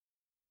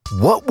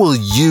What will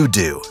you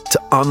do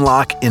to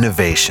unlock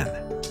innovation?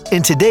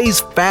 In today's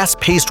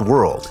fast-paced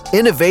world,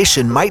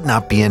 innovation might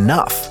not be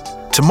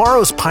enough.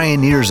 Tomorrow's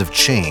pioneers of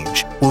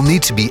change will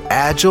need to be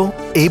agile,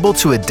 able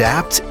to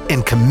adapt,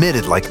 and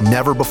committed like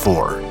never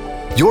before.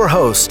 Your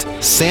host,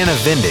 Sanna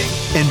Vinding,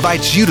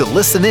 invites you to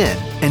listen in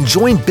and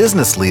join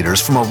business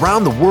leaders from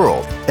around the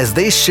world as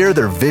they share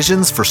their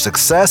visions for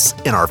success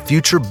in our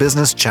future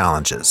business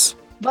challenges.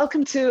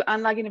 Welcome to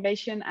Unlock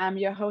Innovation. I'm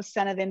your host,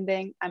 Sanna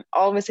Vinding. I'm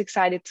always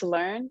excited to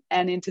learn.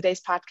 And in today's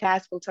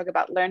podcast, we'll talk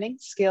about learning,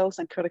 skills,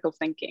 and critical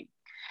thinking.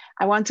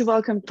 I want to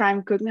welcome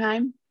Prime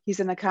Guggenheim. He's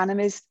an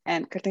economist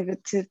and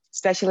cognitive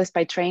specialist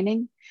by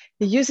training.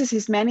 He uses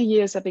his many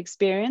years of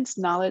experience,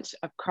 knowledge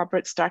of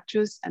corporate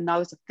structures, and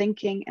knowledge of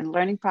thinking and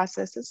learning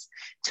processes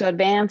to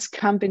advance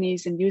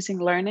companies in using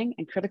learning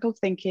and critical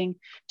thinking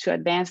to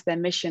advance their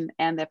mission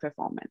and their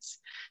performance.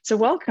 So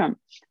welcome.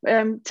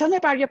 Tell me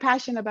about your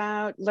passion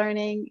about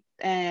learning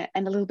and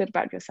a little bit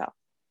about yourself.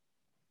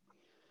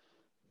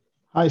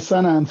 Hi,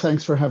 Sanna, and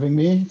thanks for having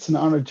me. It's an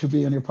honor to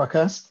be on your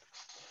podcast.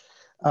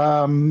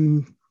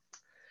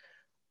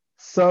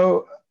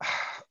 So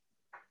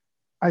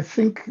I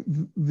think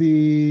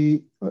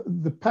the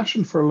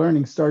passion for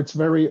learning starts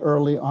very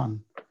early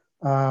on.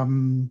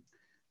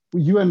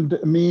 You and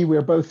me,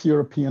 we're both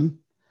European,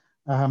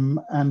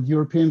 and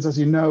Europeans, as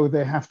you know,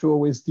 they have to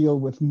always deal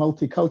with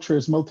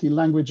multi-cultures,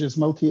 multi-languages,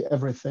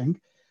 multi-everything.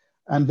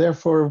 And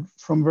therefore,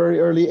 from very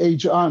early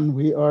age on,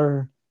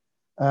 we're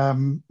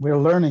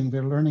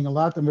learning a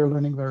lot, and we're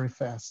learning very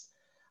fast.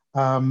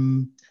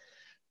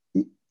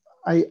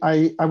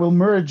 I will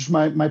merge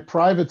my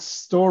private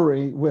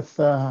story with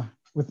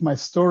my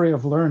story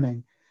of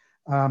learning.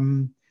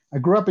 I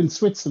grew up in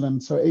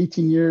Switzerland, so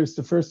 18 years,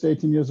 the first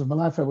 18 years of my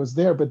life I was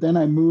there, but then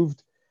I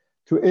moved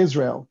to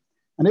Israel.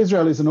 And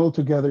Israel is an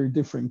altogether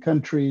different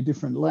country,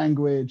 different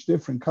language,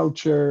 different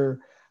culture.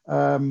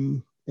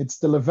 It's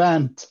the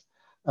Levant.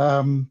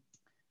 And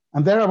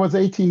there I was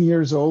 18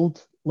 years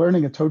old,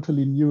 learning a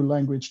totally new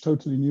language,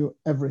 totally new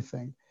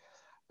everything.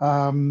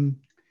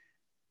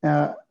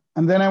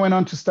 And then I went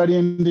on to study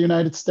in the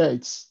United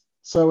States.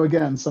 So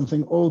again,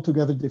 something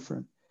altogether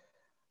different.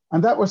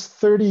 And that was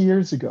 30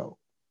 years ago.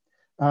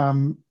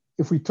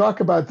 If we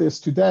talk about this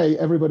today,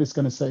 everybody's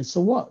going to say,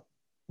 so what?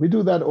 We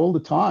do that all the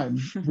time.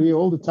 We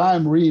all the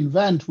time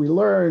reinvent, we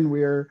learn,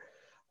 we're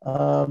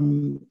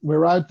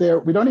out there.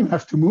 We don't even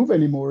have to move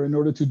anymore in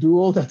order to do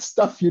all that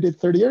stuff you did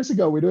 30 years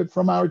ago. We do it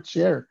from our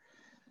chair.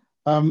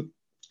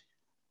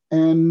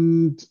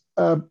 In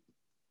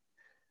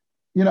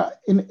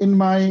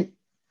my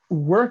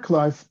work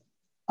life,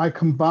 I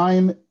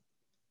combine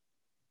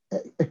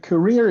a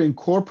career in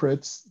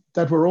corporates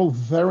that were all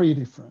very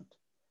different.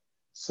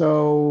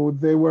 So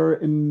they were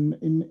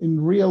in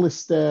real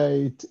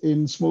estate,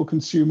 in small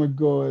consumer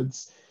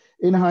goods,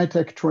 in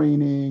high-tech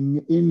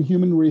training, in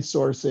human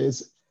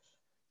resources.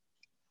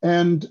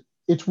 And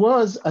it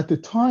was at the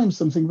time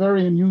something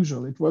very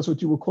unusual. It was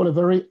what you would call a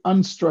very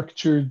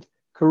unstructured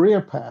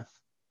career path.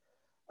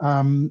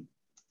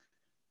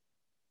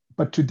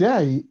 But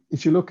today,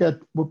 if you look at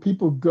what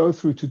people go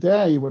through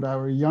today, what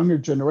our younger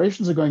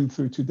generations are going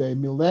through today,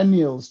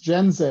 millennials,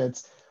 Gen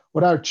Zs,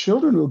 what our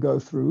children will go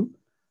through,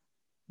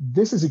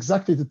 this is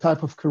exactly the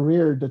type of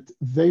career that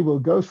they will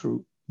go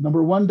through.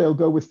 Number one, they'll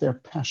go with their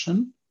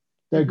passion,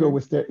 they'll go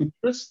with their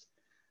interest,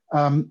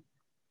 and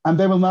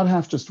they will not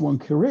have just one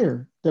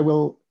career. They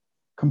will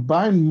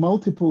combine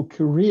multiple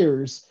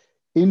careers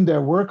in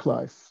their work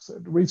life. So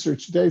the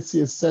research today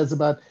says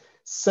about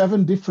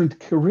 7 different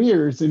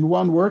careers in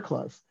one work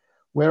life,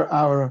 where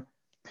our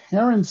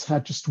parents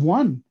had just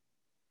one.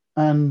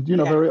 And,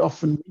 very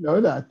often we know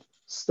that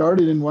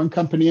started in one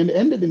company and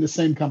ended in the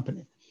same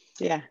company.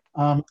 Yeah.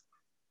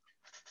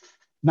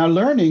 Now,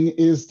 learning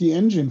is the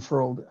engine for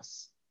all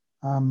this.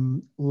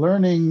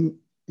 Learning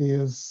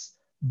is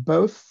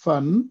both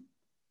fun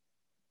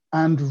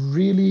and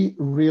really,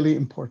 really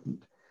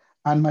important.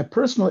 And my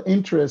personal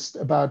interest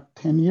about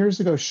 10 years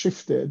ago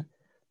shifted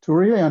to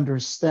really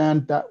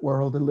understand that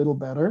world a little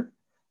better.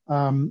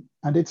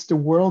 And it's the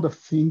world of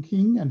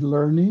thinking and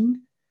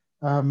learning,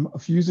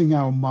 of using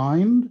our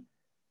mind,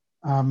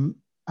 and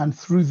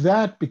through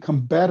that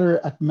become better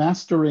at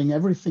mastering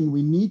everything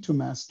we need to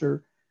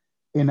master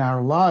in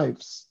our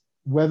lives,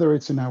 whether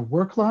it's in our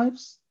work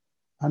lives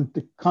and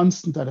the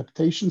constant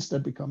adaptations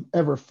that become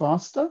ever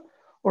faster,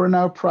 or in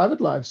our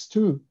private lives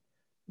too,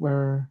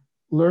 where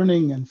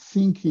learning and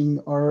thinking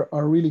are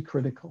really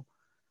critical.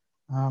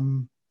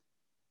 And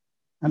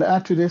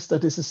add to this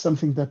that this is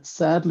something that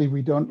sadly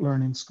we don't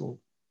learn in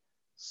school.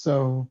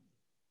 So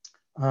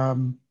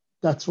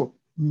that's what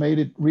made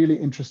it really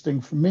interesting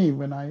for me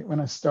when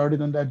I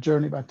started on that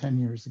journey about 10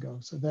 years ago.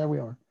 So there we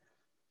are.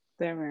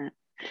 There we are.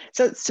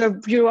 So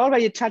you're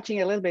already touching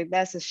a little bit.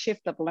 There's a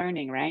shift of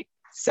learning, right?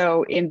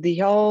 So in the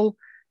whole,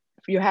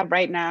 you have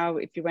right now,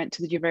 if you went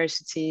to the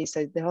university,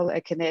 so the whole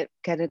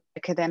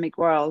academic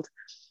world,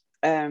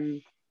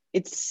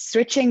 it's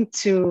switching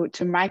to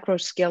micro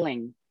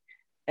skilling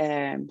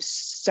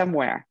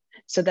somewhere.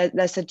 So that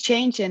there's a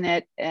change in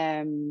it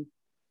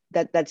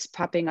that's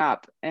popping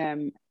up.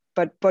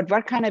 but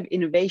what kind of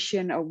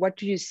innovation, or what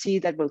do you see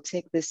that will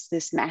take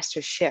this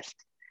master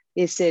shift?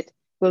 Is it,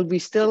 will we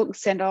still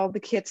send all the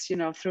kids,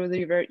 through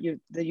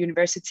the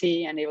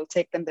university, and it will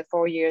take them the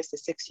 4 years, the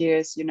 6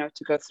 years,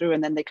 to go through,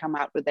 and then they come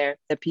out with their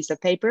piece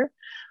of paper?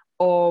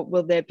 Or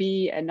will there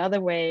be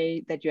another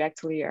way that you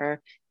actually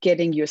are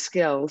getting your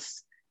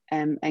skills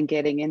and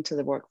getting into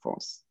the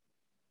workforce?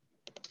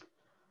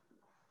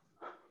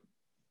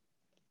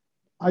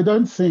 I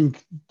don't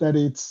think that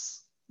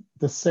it's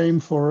the same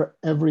for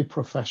every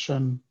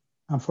profession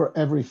and for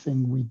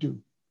everything we do.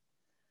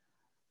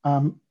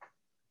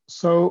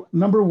 So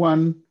number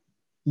one,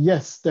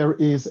 yes, there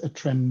is a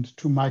trend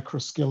to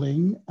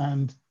microskilling,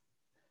 and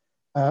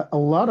a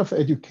lot of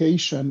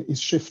education is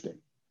shifting.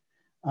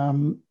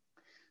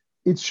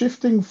 It's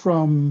shifting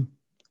from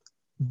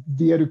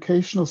the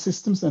educational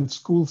systems and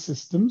school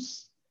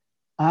systems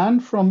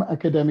and from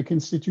academic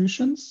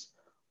institutions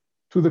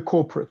to the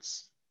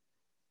corporates.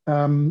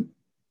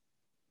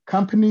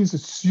 Companies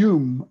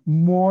assume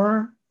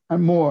more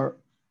and more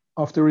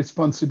of the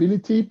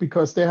responsibility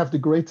because they have the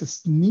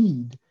greatest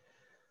need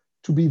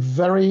to be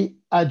very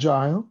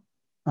agile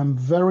and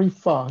very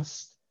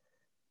fast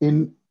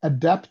in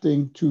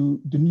adapting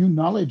to the new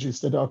knowledges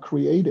that are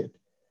created.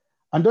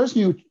 And those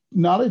new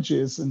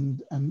knowledges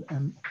and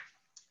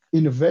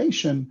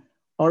innovation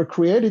are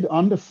created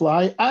on the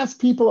fly as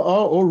people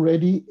are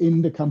already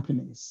in the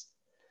companies.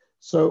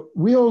 So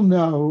we all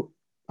know,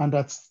 and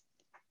that's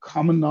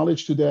common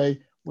knowledge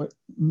today, what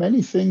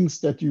many things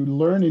that you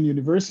learn in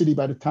university,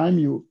 by the time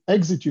you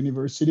exit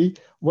university,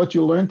 what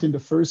you learned in the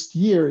first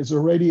year is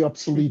already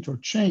obsolete or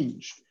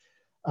changed.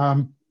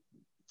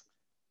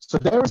 So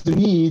there's the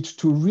need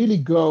to really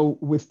go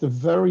with the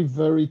very,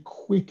 very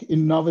quick,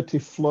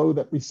 innovative flow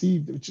that we see,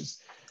 which is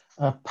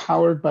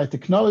powered by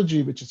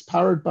technology, which is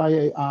powered by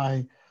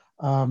AI,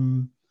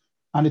 and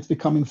it's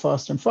becoming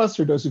faster and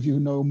faster. Those of you who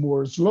know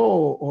Moore's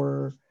law,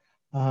 or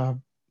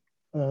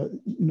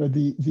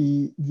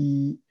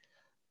the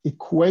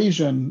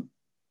equation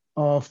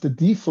of the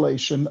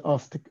deflation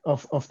of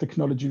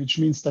technology, which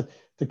means that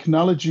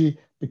technology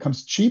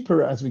becomes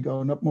cheaper as we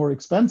go, not more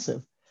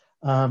expensive,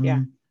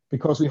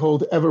 because we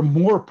hold ever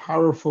more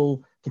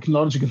powerful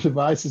technological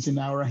devices in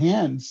our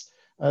hands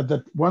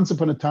that once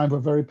upon a time were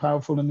very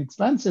powerful and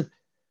expensive.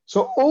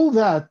 So all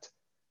that,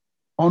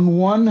 on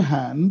one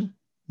hand,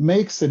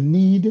 makes a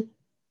need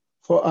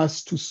for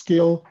us to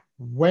skill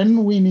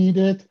when we need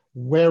it,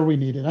 where we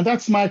need it, and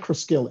that's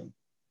microskilling.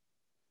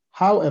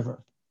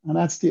 However, and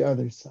that's the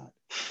other side.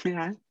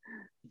 Yeah.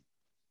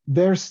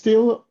 There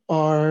still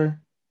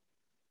are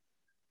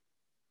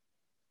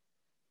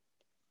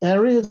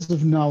areas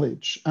of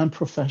knowledge and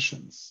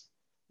professions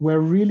where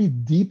really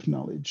deep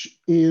knowledge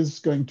is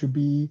going to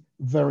be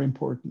very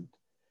important.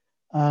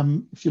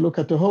 If you look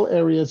at the whole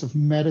areas of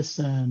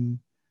medicine,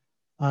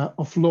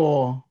 of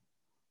law,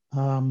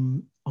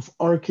 of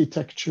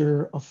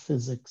architecture, of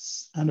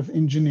physics, and of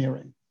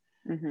engineering,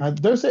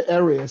 those are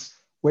areas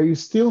where you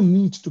still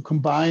need to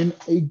combine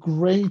a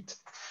great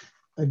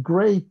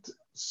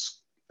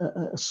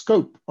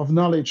scope of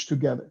knowledge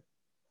together.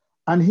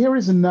 And here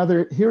is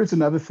another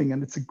thing,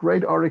 and it's a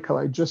great article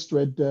I just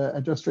read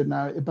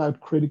now about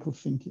critical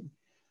thinking.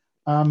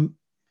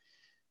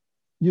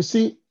 You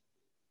see,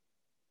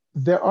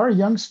 there are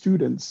young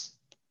students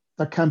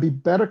that can be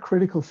better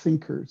critical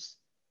thinkers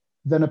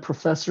than a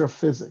professor of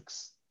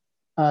physics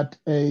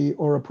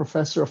or a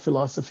professor of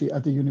philosophy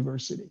at the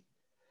university. Do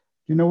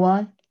you know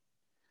why?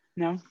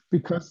 No.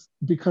 Because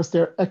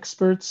they're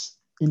experts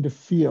in the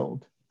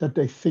field that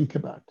they think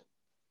about.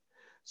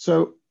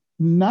 So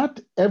not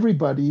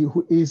everybody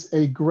who is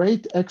a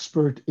great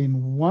expert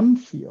in one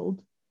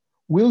field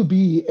will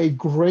be a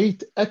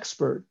great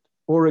expert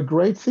or a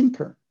great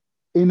thinker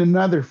in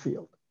another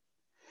field.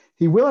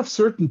 He will have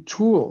certain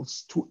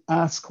tools to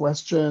ask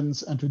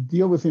questions and to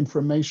deal with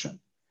information,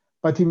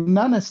 but he will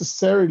not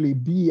necessarily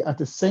be at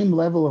the same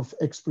level of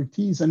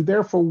expertise, and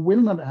therefore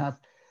will not have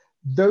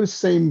those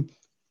same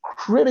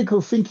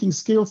critical thinking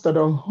skills that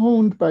are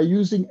honed by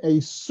using a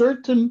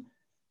certain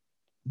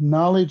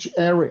knowledge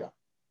area.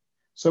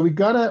 So we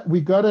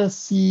gotta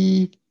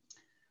see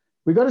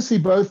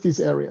both these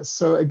areas.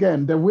 So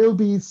again, there will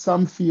be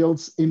some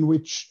fields in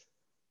which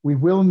we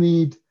will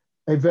need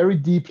a very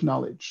deep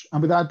knowledge,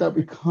 and without that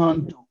we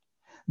can't do.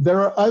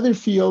 There are other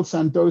fields,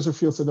 and those are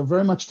fields that are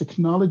very much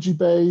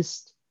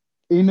technology-based,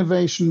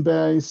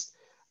 innovation-based,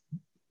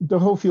 the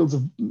whole fields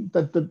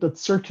that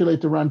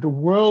circulate around the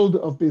world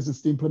of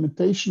business, the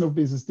implementation of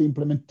business, the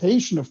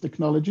implementation of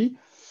technology.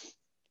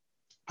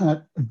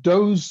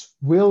 Those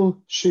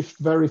will shift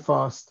very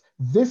fast.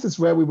 This is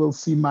where we will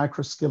see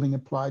microskilling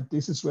applied.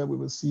 This is where we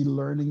will see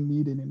learning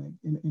needed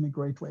in a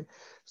great way.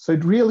 So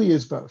it really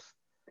is both.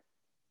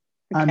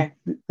 Okay.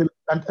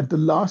 And the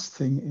last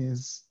thing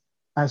is,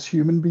 as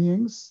human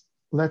beings,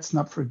 let's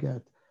not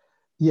forget,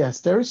 yes,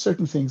 there are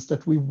certain things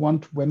that we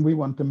want when we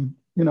want them,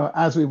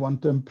 as we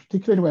want them,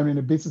 particularly when we're in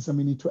a business and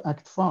we need to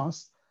act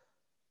fast.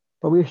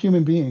 But we're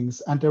human beings,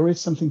 and there is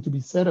something to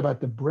be said about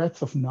the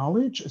breadth of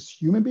knowledge as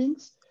human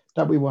beings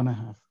that we want to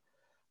have.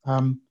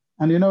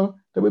 And,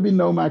 there will be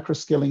no micro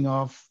skilling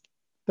of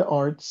the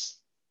arts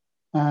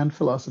and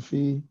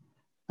philosophy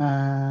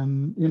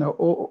and,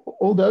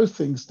 all those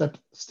things that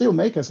still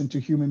make us into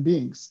human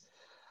beings.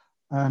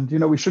 And,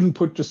 we shouldn't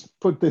put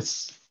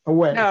this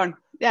away. No,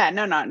 yeah,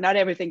 no, not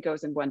everything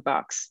goes in one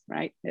box,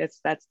 right?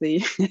 That's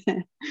the,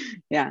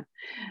 yeah.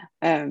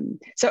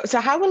 So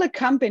how will a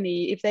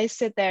company, if they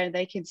sit there and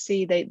they can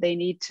see they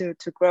need to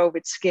grow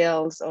with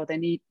skills, or they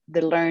need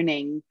the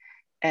learning,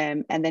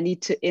 and they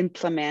need to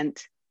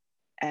implement,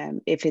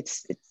 if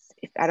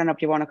I don't know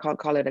if you want to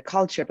call it a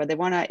culture, but they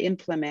want to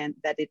implement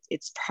that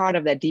it's part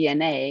of their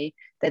DNA,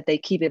 that they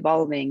keep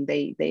evolving,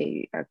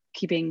 they are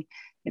keeping,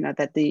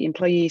 that the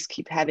employees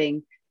keep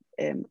having,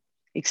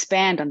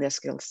 expand on their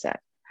skill set.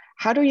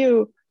 How do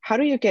you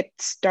get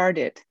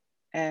started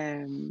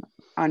on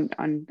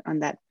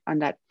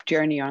that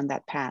journey, on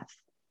that path?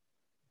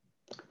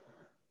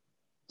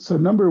 So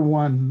number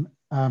one,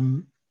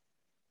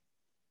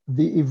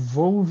 the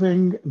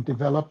evolving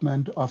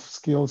development of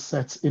skill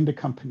sets in the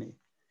company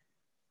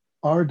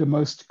are the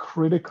most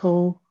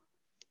critical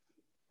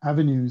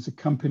avenues a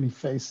company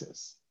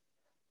faces.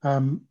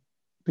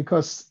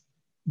 Because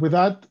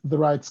without the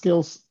right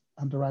skills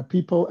and the right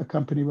people, a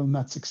company will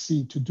not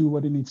succeed to do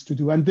what it needs to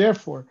do. And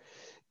therefore,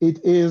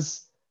 it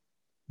is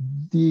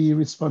the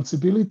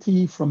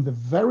responsibility from the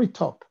very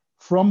top,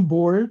 from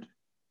board,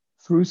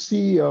 through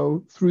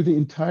CEO, through the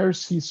entire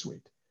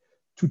C-suite,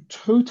 to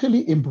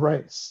totally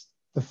embrace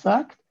the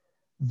fact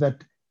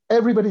that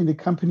everybody in the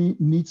company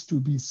needs to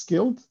be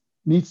skilled,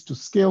 needs to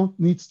skill,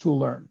 needs to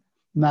learn.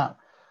 Now,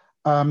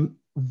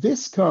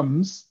 this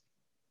comes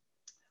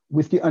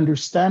with the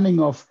understanding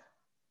of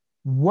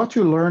what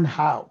you learn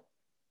how.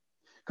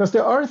 Because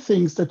there are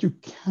things that you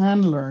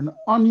can learn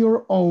on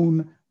your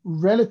own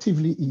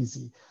relatively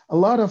easy. A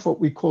lot of what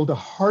we call the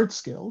hard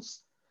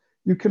skills,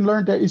 you can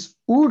learn. There is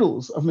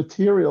oodles of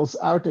materials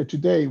out there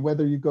today,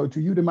 whether you go to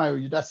Udemy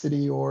or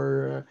Udacity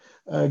or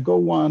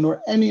Go1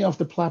 or any of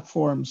the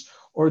platforms,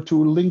 or to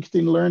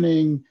LinkedIn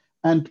Learning.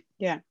 And,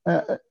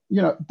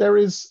 there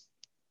is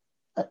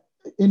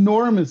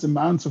enormous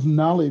amounts of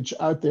knowledge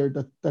out there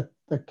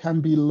that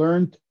can be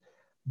learned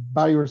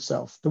by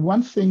yourself. The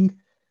one thing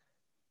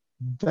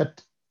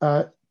that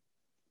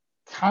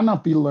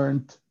cannot be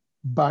learned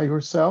by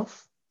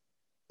yourself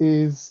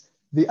is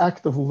the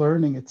act of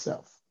learning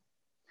itself.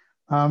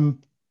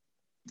 And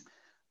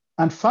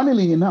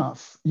funnily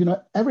enough,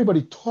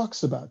 everybody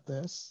talks about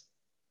this.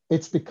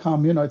 It's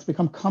become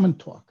common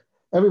talk.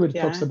 Everybody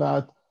talks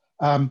about,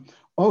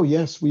 oh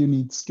yes, we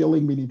need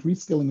skilling, we need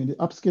reskilling, we need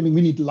upskilling,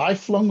 we need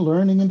lifelong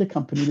learning in the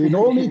company. We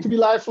all need to be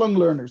lifelong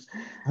learners.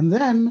 And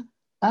then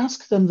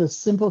ask them the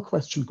simple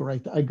question,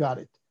 great, I got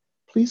it.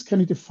 Please, can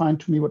you define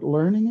to me what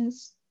learning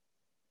is?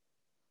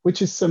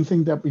 Which is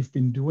something that we've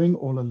been doing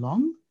all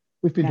along.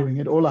 We've been doing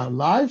it all our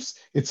lives.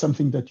 It's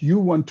something that you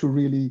want to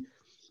really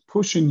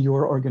push in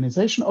your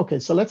organization. Okay,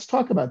 so let's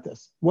talk about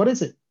this. What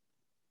is it?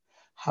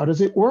 How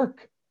does it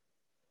work?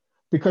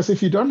 Because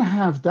if you don't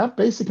have that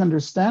basic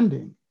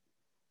understanding,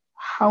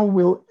 how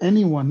will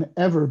anyone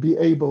ever be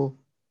able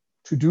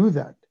to do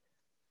that?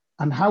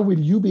 And how will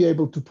you be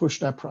able to push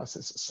that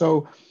process?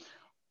 So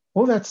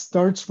all that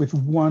starts with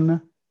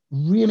one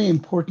really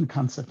important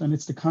concept, and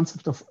it's the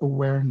concept of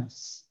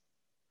awareness.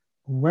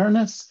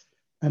 Awareness,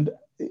 and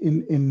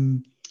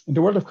in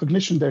the world of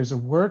cognition, there's a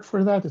word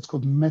for that. It's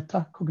called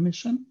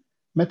metacognition.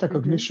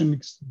 Metacognition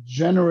is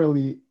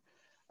generally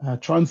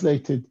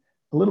translated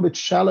a little bit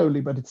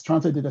shallowly, but it's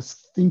translated as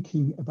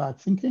thinking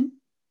about thinking,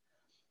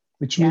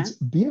 which means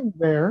be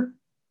aware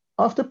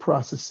of the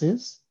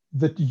processes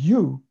that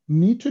you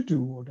need to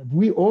do, or that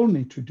we all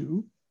need to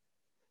do,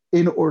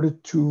 in order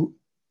to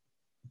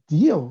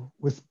deal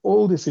with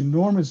all this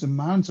enormous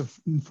amounts of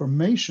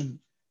information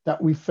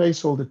that we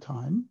face all the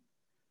time,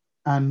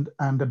 and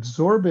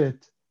absorb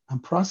it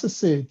and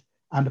process it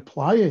and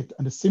apply it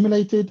and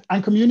assimilate it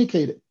and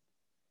communicate it.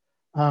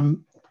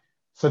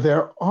 So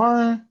there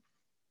are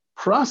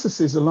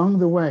processes along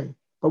the way,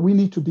 but we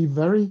need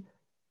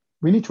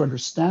to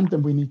understand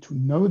them, we need to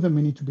know them,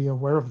 we need to be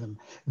aware of them.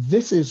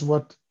 This is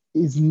what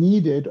is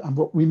needed and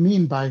what we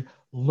mean by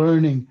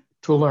learning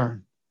to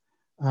learn.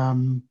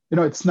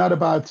 It's not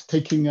about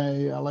taking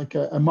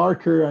a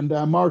marker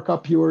and mark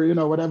up your,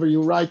 whatever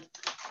you write.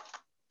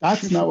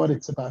 That's not what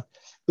it's about.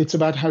 It's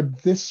about how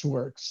this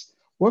works.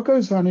 What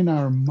goes on in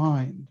our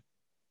mind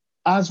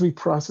as we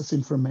process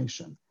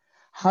information?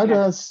 How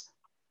does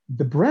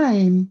the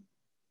brain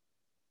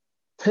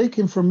take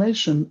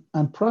information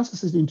and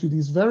process it into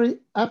these very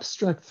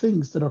abstract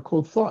things that are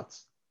called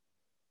thoughts?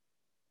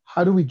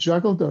 How do we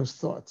juggle those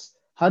thoughts?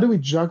 How do we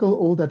juggle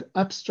all that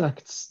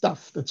abstract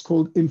stuff that's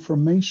called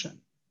information?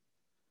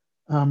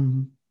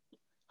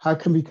 How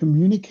can we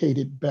communicate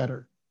it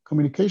better?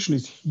 Communication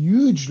is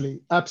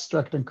hugely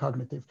abstract and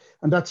cognitive.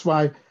 And that's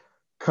why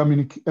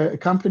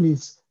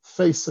companies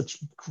face such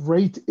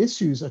great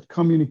issues at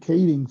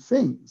communicating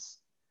things.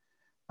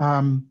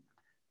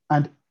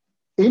 And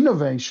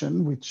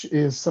innovation, which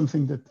is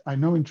something that I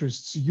know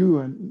interests you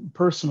and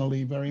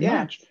personally very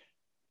much,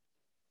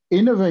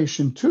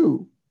 innovation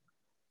too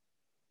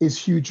is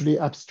hugely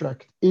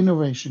abstract.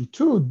 Innovation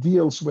 2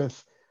 deals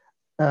with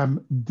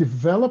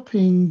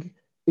developing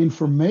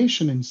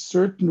information in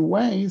certain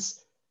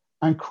ways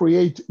and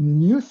create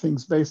new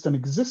things based on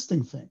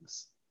existing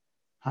things.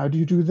 How do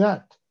you do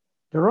that?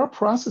 There are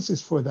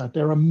processes for that.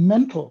 There are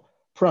mental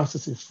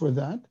processes for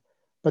that,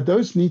 but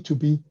those need to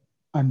be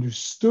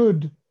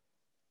understood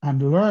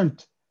and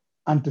learned.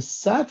 And the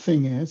sad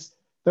thing is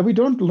that we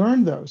don't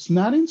learn those,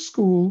 not in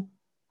school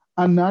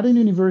and not in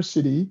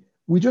university.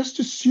 We just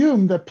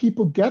assume that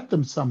people get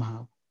them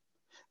somehow.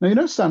 Now, you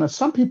know, Sana,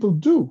 some people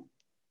do.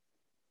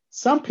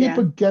 Some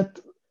people get,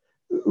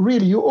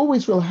 really, you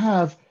always will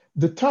have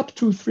the top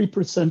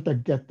 2-3%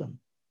 that get them.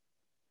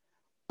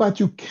 But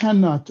you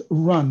cannot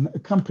run a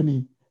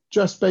company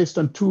just based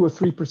on 2 or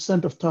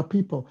 3% of top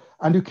people.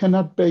 And you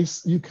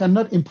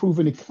cannot improve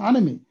an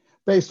economy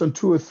based on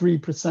 2 or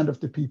 3% of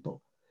the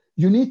people.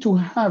 You need to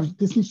have,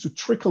 this needs to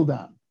trickle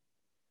down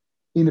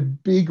in a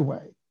big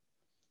way.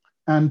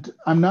 And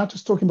I'm not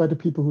just talking about the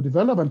people who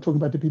develop, I'm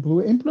talking about the people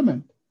who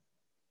implement.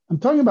 I'm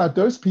talking about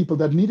those people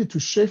that needed to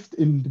shift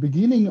in the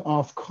beginning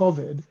of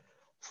COVID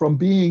from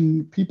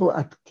being people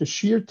at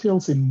cashier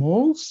tills in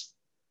malls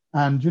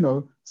and, you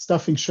know,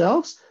 stuffing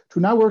shelves to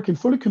now work in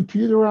fully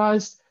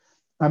computerized,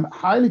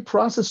 highly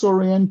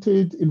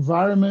process-oriented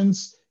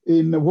environments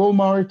in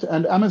Walmart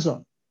and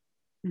Amazon.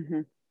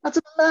 Mm-hmm. That's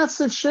a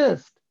massive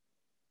shift.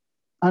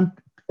 And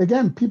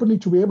again, people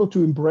need to be able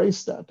to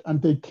embrace that.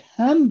 And they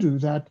can do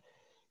that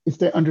if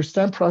they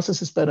understand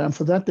processes better. And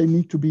for that, they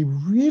need to be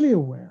really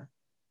aware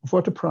of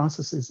what the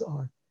processes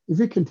are. If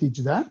we can teach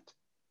that,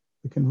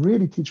 we can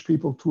really teach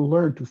people to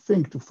learn, to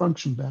think, to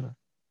function better.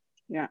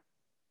 Yeah.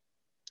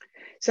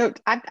 So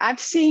I've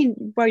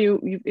seen where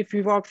if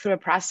you walk through a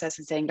process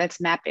and saying, let's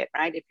map it,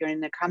 right? If you're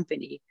in a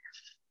company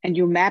and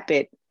you map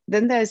it,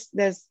 then there's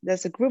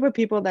a group of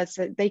people that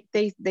say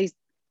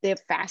they're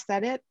fast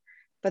at it,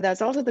 but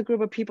there's also the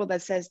group of people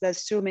that says they're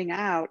zooming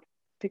out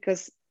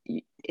because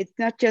it's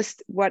not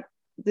just what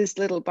this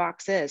little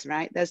box is,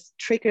 right? There's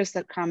triggers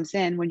that comes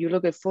in when you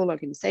look at full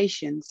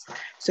organizations.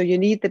 So you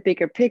need the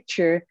bigger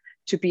picture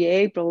to be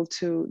able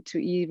to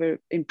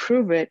either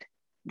improve it,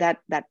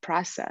 that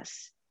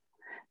process.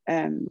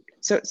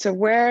 So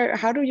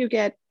how do you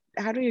get,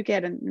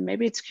 and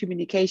maybe it's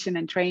communication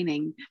and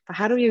training, but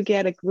how do you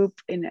get a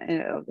group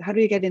how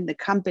do you get in the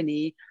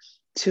company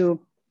to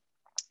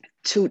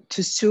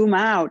zoom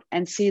out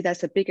and see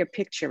there's a bigger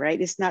picture, right?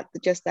 It's not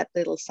just that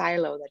little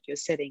silo that you're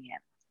sitting in.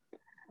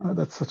 Oh,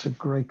 that's such a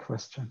great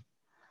question.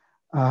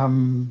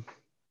 There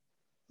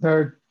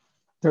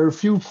are a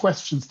few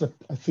questions that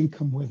I think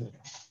come with it.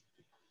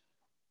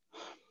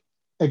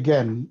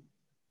 Again,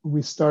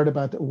 we start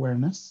about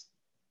awareness.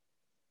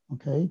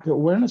 Okay, the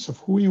awareness of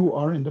who you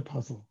are in the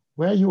puzzle,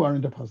 where you are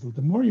in the puzzle.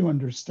 The more you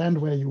understand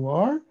where you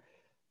are,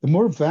 the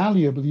more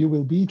valuable you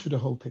will be to the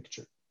whole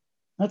picture.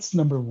 That's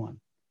number one.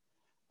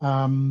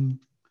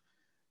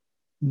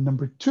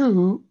 Number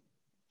two,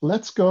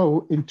 let's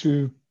go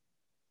into,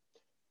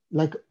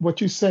 like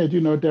what you said,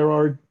 you know, there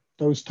are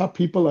those top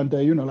people and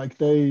they, you know, like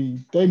they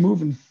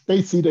move and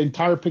they see the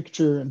entire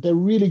picture and they're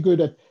really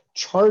good at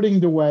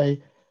charting the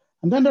way.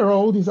 And then there are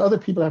all these other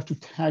people that have to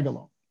tag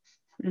along.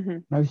 Mm-hmm.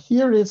 Now,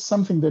 here is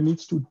something that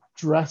needs to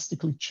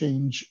drastically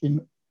change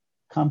in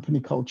company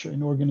culture,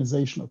 in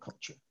organizational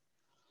culture.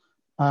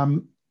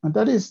 And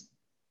that is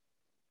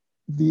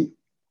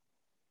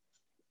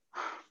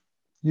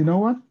you know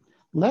what?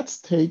 Let's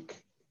take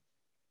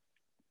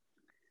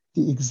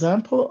the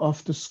example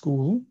of the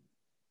school,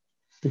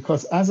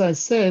 because as I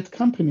said,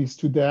 companies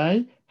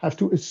today have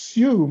to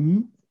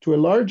assume to a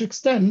large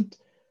extent,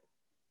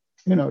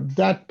 you know,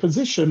 that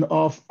position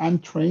of I'm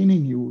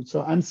training you,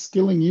 so I'm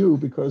skilling you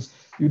because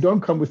you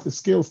don't come with the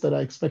skills that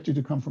I expect you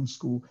to come from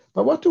school.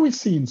 But what do we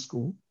see in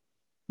school?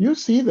 You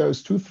see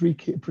those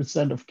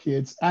 2-3% of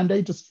kids and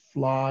they just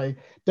fly.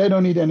 They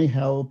don't need any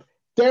help.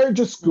 They're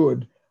just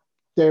good.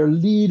 They're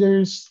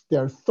leaders,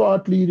 they're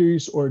thought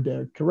leaders, or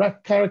they're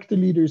correct character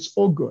leaders,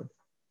 all good.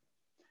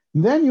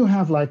 And then you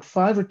have like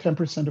 5 or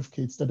 10% of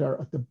kids that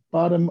are at the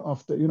bottom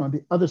of the, you know,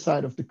 the other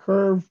side of the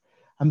curve.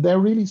 And they're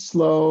really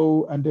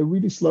slow and they're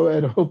really slow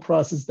at the whole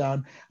process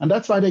down. And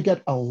that's why they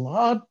get a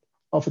lot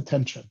of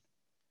attention.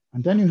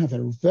 And then you have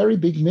a very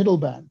big middle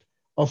band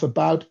of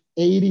about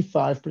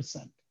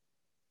 85%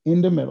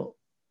 in the middle.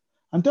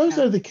 And those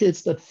are the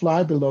kids that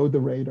fly below the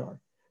radar.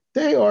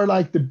 They are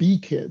like the B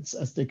kids,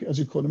 as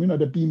you call them, you know,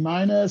 the B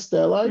minus.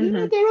 They're like, you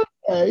know, they're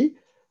okay.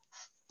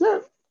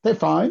 They're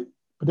fine,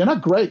 but they're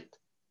not great.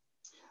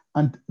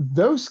 And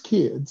those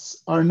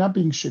kids are not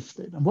being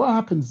shifted. And what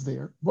happens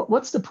there?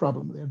 What's the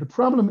problem there? The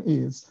problem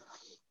is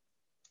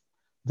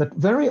that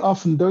very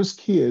often those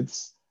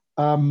kids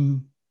are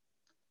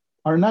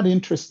not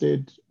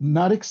interested,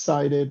 not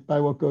excited by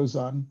what goes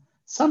on.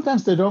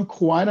 Sometimes they don't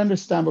quite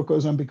understand what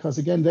goes on because,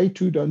 again, they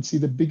too don't see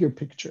the bigger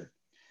picture.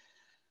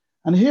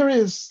 And here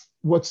is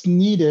what's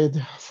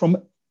needed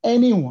from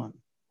anyone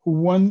who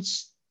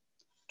wants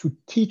to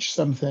teach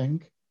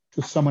something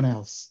to someone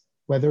else,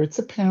 whether it's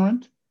a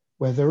parent,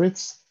 whether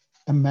it's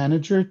a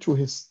manager to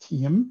his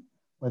team,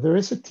 whether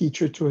it's a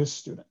teacher to his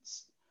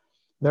students.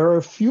 there are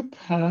a few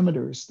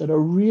parameters that are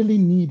really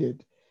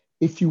needed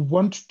if you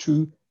want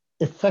to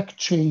effect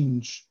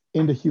change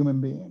in the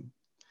human being.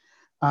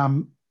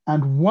 And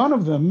one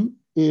of them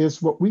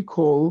is what we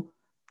call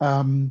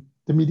the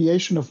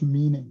mediation of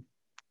meaning.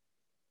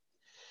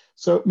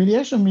 So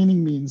mediation of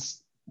meaning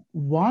means,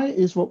 why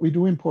is what we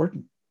do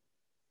important?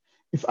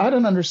 If I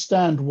don't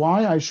understand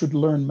why I should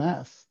learn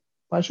math,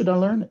 why should I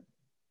learn it?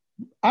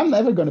 I'm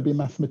never going to be a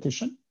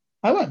mathematician.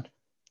 I won't.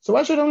 So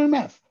why should I learn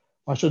math?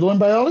 Why should I learn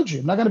biology?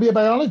 I'm not going to be a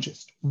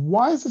biologist.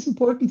 Why is this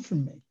important for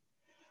me?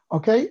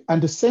 Okay,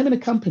 and the same in a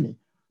company.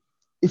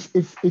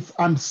 If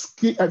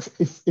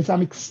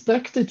I'm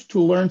expected to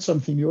learn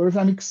something new, or if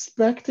I'm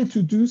expected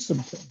to do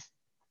something,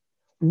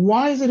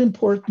 why is it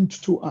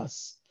important to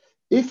us?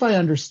 If I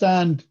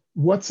understand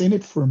what's in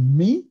it for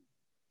me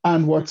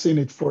and what's in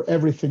it for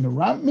everything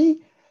around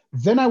me,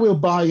 then I will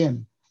buy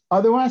in.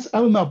 Otherwise,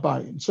 I will not buy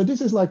in. So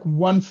this is like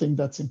one thing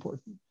that's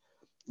important.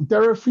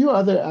 There are a few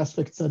other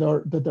aspects that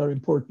are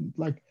important.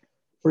 Like,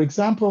 for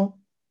example,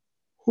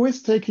 who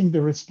is taking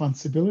the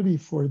responsibility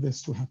for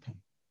this to happen?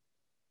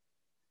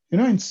 You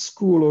know, in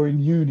school or in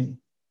uni,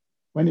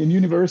 when in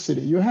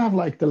university, you have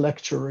like the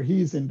lecturer,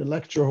 he's in the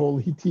lecture hall,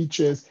 he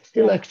teaches,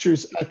 he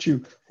lectures at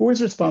you. Who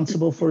is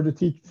responsible for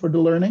the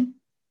learning?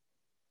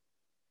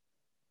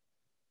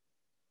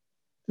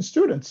 The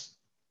students.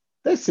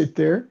 They sit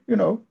there, you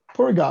know,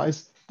 poor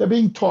guys, they're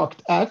being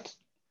talked at,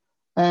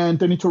 and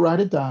they need to write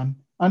it down,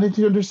 and they need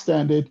to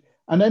understand it,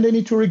 and then they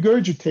need to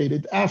regurgitate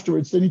it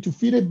afterwards. They need to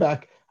feed it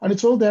back, and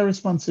it's all their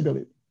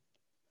responsibility.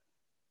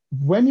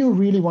 When you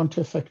really want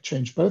to affect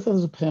change, both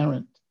as a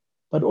parent,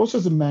 but also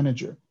as a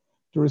manager,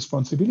 the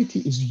responsibility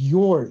is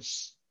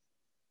yours.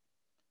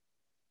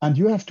 And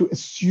you have to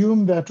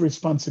assume that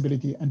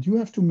responsibility, and you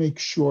have to make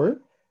sure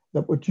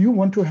that what you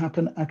want to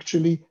happen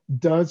actually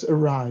does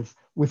arrive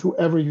with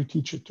whoever you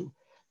teach it to.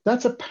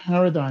 That's a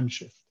paradigm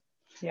shift.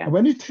 Yeah. And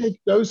when you take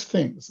those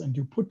things and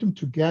you put them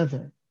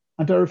together,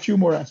 and there are a few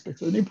more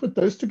aspects, when you put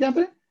those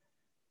together,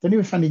 then you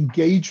will find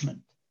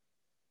engagement.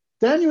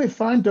 Then you will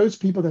find those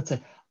people that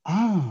say,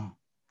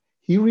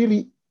 he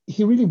really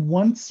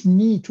wants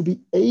me to be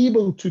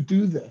able to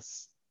do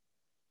this.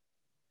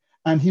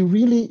 And he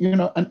really, you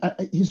know,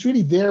 and he's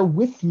really there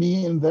with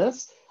me in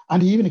this.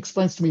 And he even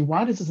explains to me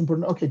why this is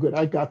important. Okay, good,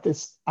 I got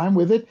this, I'm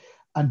with it.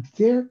 And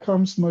there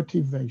comes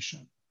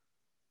motivation,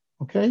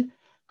 okay?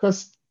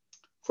 Because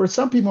for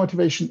some people,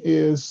 motivation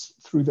is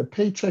through the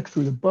paycheck,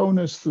 through the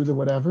bonus, through the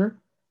whatever.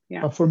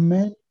 Yeah. But for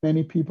many,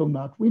 many people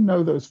not. We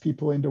know those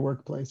people in the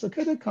workplace.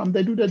 Okay, they come,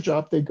 they do their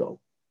job, they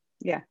go.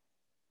 Yeah.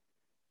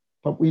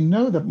 But we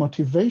know that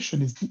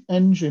motivation is the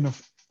engine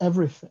of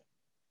everything.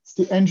 It's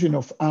the engine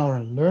of our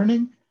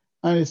learning,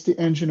 and it's the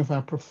engine of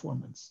our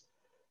performance.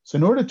 So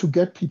in order to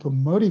get people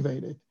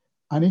motivated,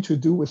 I need to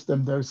do with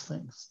them those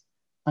things.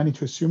 I need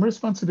to assume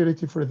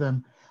responsibility for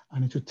them. I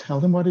need to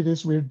tell them what it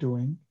is we're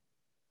doing,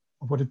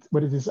 what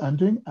it is I'm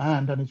doing,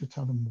 and I need to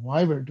tell them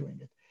why we're doing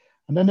it.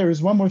 And then there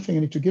is one more thing I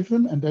need to give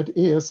them, and that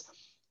is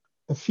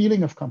a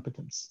feeling of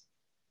competence.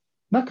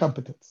 Not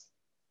competence,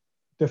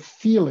 the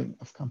feeling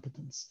of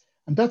competence.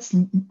 And that's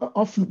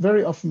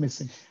very often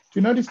missing. Do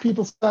you know these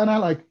people, Sana,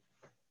 like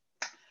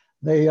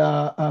they,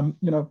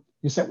 you know,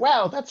 you say,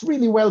 wow, that's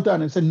really well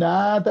done. And say,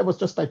 nah, that was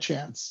just by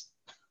chance.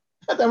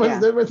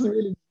 that was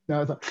really,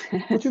 no.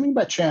 What do you mean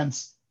by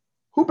chance?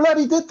 Who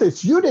bloody did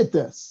this? You did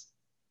this.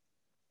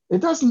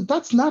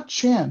 That's not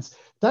chance.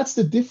 That's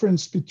the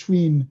difference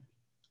between,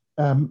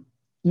 you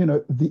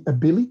know, the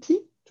ability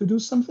to do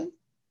something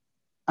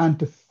and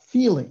the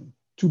feeling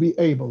to be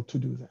able to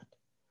do that.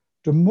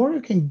 The more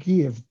you can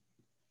give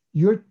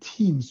your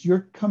teams, your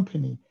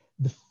company,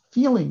 the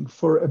feeling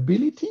for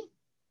ability,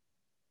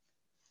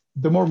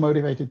 the more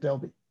motivated they'll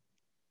be.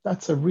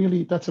 That's a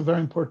very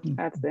important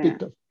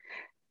bit of.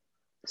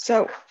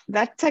 So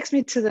that takes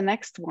me to the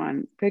next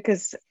one,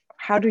 because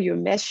how do you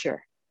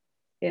measure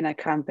in a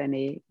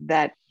company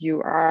that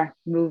you are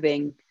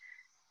moving,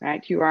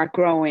 right? You are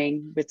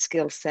growing with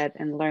skill set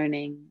and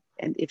learning.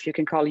 And if you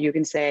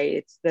can say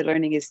it's the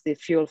learning is the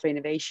fuel for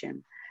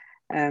innovation.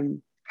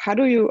 How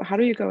do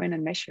you go in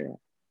and measure it?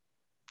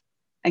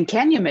 And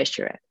can you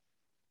measure it?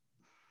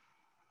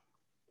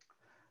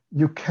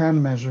 You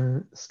can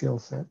measure skill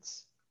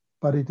sets,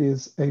 but it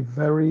is a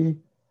very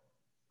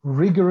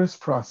rigorous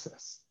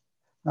process.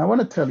 Now, I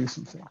want to tell you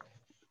something.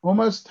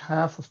 Almost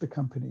half of the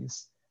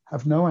companies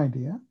have no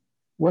idea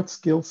what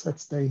skill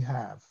sets they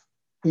have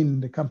in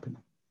the company.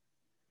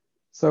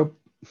 So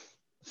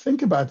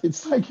think about it.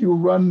 It's like you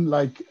run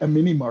like a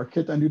mini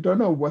market and you don't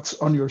know what's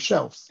on your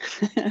shelves.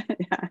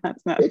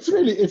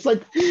 It's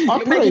like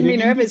you're making me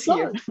nervous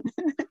here.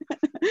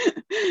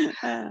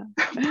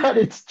 But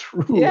it's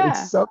true.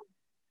 Yeah.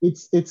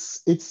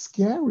 It's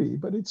scary,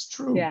 but it's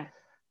true. Yeah.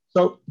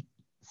 So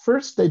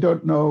first, they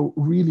don't know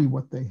really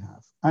what they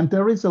have. And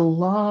there is a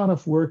lot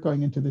of work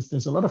going into this.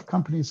 There's a lot of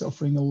companies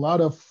offering a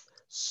lot of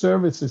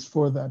services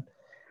for that.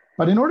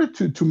 But in order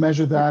to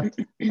measure that,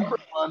 number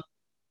one,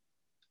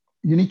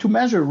 you need to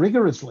measure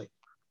rigorously.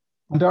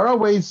 And there are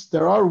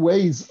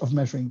ways of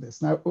measuring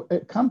this. Now, a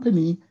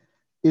company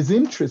is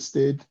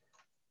interested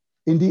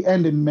in the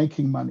end in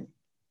making money,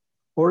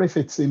 or if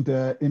it's in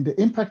the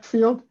impact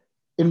field,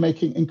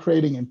 in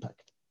creating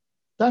impact.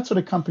 That's what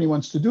a company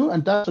wants to do,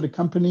 and that's what a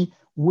company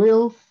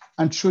will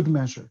and should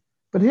measure.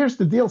 But here's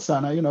the deal,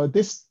 Sana.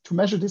 To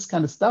measure this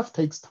kind of stuff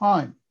takes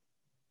time.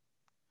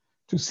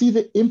 To see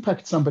the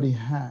impact somebody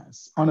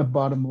has on a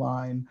bottom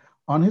line,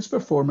 on his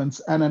performance,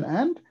 and an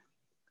end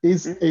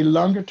is a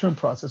longer term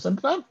process, and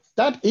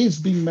that is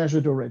being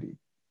measured already.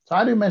 So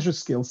how do you measure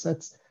skill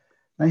sets?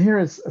 Now here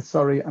is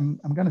sorry, I'm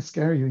going to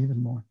scare you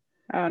even more.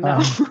 Oh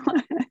no.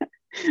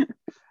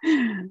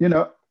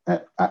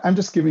 I'm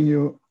just giving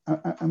you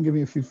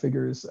a few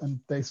figures, and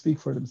they speak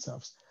for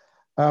themselves.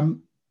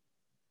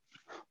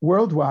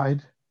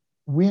 Worldwide,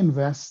 we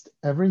invest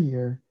every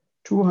year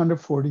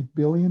 $240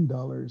 billion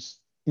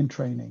in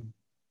training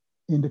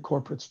in the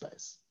corporate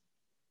space.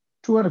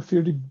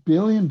 $250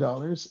 billion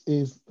that's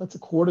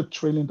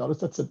 $250 billion.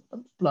 That's a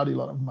bloody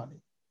lot of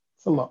money.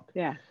 It's a lot.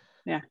 Yeah.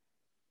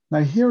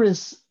 Now here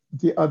is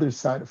the other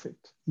side of it.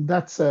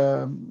 That's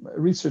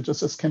research that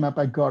just came out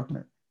by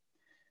Gartner.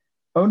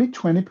 Only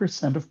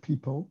 20% of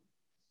people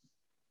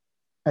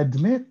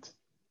admit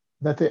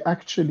that they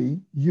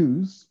actually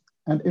use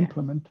and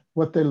implement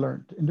what they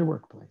learned in the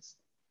workplace.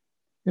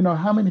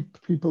 How many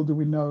people do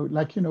we know?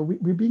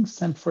 We're being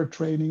sent for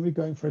training, we're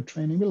going for a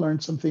training, we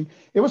learned something.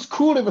 It was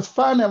cool, it was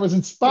fun, I was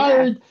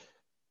inspired. Yeah.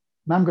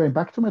 Now I'm going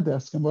back to my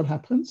desk, and what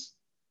happens?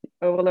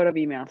 Overload of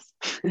emails.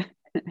 A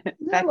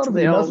lot of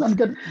emails. I'm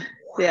getting,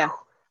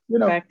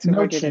 back to no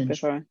what you change. did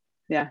before.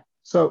 Yeah.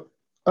 So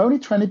only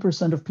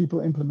 20% of people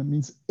implement,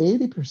 means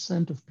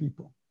 80% of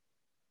people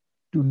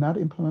do not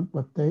implement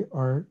what they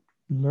are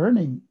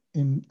learning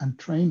in and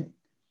training.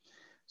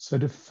 So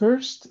the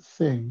first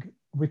thing,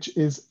 which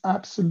is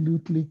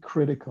absolutely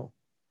critical,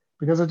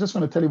 because I just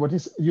want to tell you what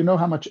is,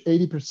 how much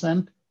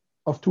 80%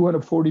 of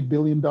 $240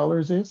 billion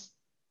is?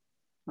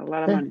 A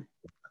lot of money.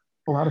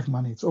 A lot of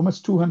money. It's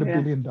almost $200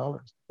 billion.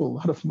 A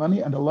lot of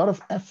money and a lot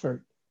of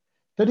effort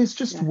that is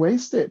just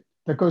wasted.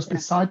 That goes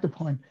beside the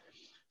point.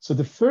 So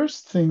the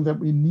first thing that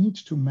we need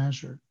to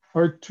measure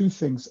are two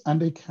things, and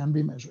they can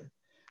be measured.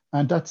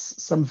 And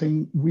that's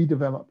something we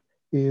develop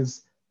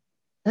is,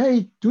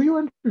 hey, do you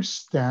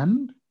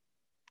understand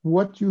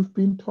what you've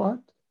been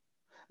taught?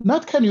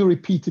 Not can you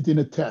repeat it in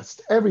a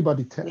test?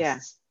 Everybody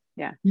tests.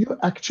 Yeah. Do you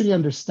actually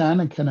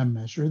understand, and can I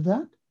measure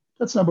that?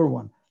 That's number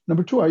one.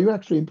 Number two, are you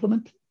actually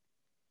implementing?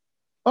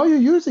 Are you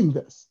using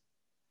this?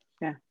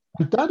 Yeah.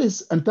 And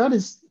that's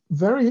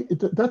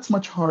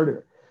much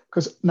harder,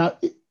 because now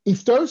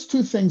if those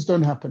two things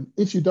don't happen,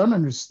 if you don't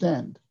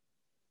understand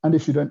and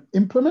if you don't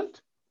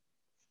implement,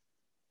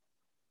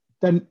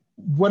 then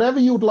whatever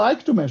you'd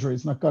like to measure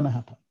is not going to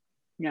happen.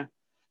 Yeah.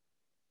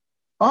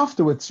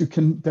 Afterwards,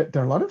 there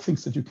are a lot of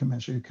things that you can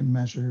measure. You can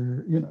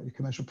measure, you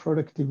can measure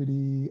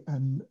productivity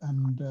and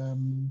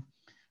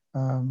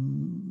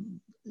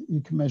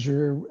you can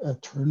measure a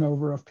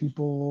turnover of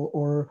people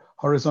or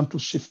horizontal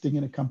shifting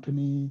in a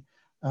company.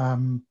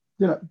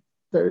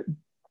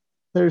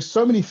 There's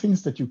so many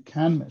things that you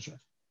can measure.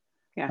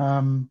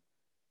 Yeah.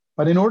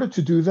 But in order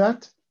to do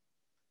that,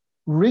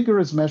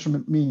 rigorous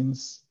measurement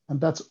means,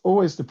 and that's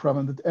always the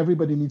problem, that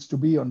everybody needs to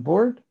be on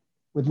board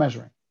with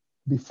measuring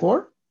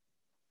before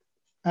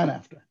and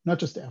after, not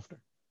just after.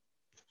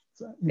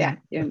 So,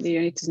 you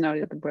need to know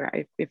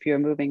if you're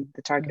moving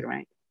the target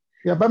right.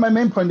 Yeah, but my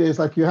main point is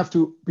you have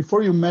to,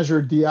 before you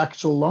measure the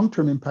actual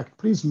long-term impact,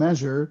 please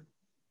measure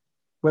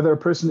whether a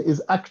person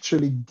is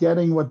actually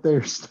getting what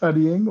they're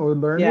studying or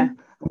learning,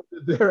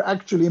 whether they're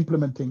actually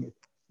implementing it.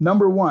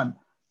 Number one,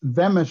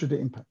 then measure the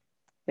impact.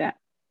 Yeah.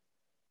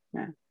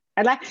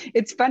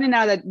 It's funny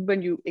now that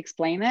when you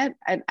explain it,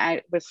 and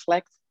I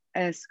reflect,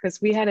 as because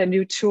we had a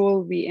new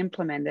tool we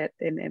implemented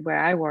in where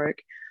I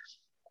work,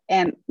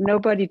 and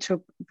nobody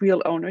took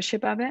real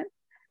ownership of it.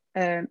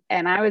 And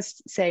I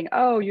was saying,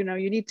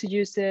 you need to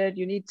use it.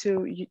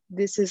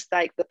 This is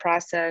like the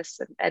process.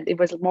 And it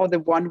was more the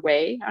one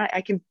way.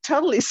 I can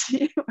totally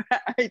see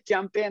where I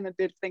jump in and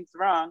did things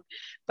wrong,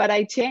 but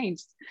I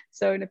changed.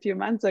 So a few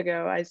months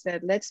ago, I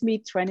said, let's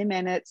meet 20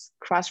 minutes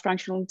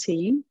cross-functional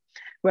team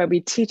where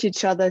we teach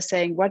each other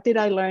saying, what did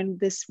I learn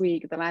this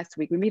week, the last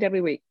week? We meet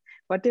every week.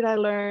 What did I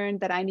learn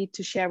that I need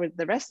to share with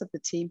the rest of the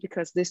team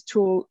because this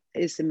tool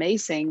is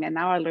amazing and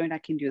now I learned I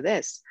can do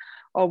this?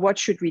 Or what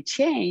should we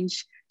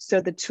change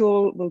so the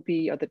tool will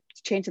be, or the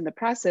change in the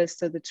process,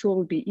 so the tool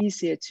will be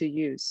easier to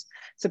use?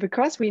 So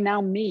because we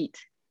now meet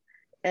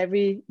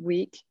every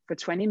week for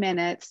 20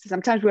 minutes,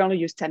 sometimes we only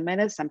use 10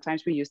 minutes,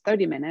 sometimes we use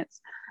 30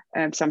 minutes,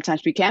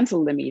 sometimes we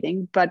cancel the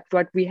meeting, but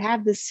we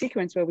have this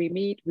sequence where we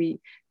meet, we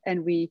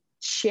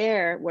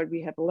share what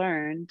we have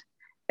learned.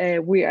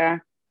 We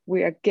are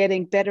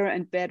getting better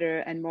and better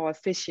and more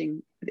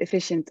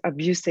efficient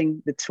of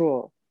using the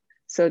tool.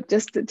 So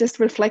just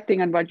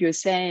reflecting on what you're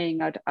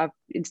saying,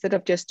 instead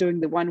of just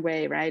doing the one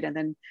way, right? And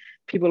then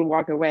people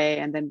walk away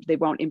and then they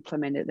won't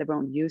implement it, they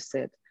won't use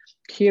it.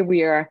 Here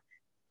we are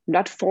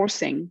not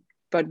forcing,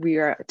 but we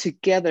are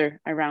together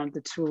around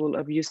the tool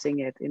of using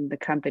it in the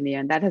company.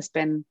 And that has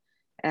been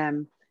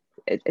a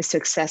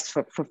success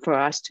for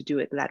us to do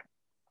it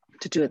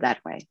that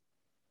way.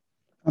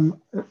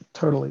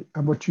 Totally.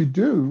 And what you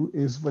do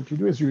is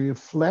you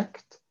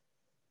reflect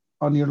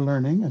on your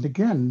learning. And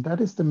again,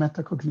 that is the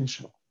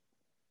metacognition.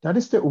 That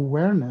is the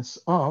awareness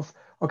of,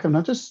 okay, I'm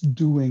not just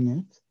doing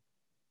it,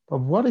 but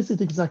what is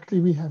it exactly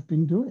we have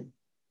been doing?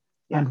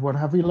 Yeah. And what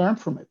have we learned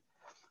from it?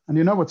 And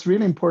you know, what's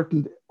really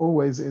important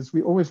always is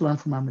we always learn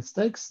from our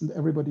mistakes, and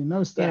everybody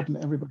knows that, and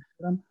everybody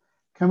does them.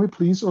 Can we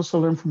please also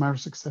learn from our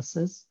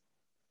successes?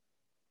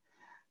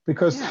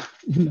 Because,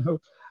 you know,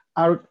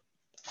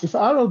 if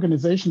our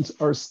organizations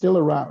are still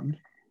around,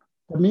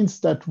 that means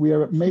that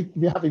we're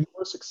having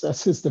more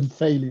successes than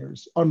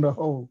failures on the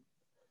whole.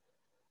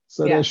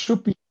 So there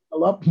should be a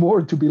lot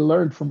more to be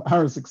learned from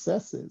our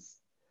successes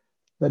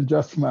than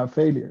just from our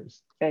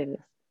failures. Yeah.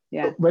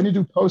 But when you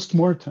do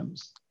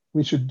postmortems,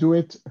 we should do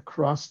it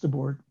across the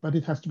board, but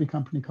it has to be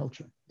company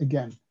culture.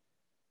 Again,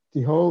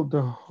 this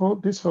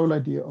whole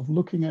idea of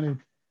looking at it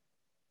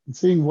and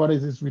seeing what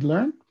it is we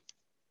learn.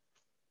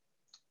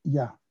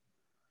 Yeah.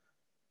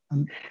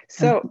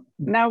 So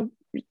now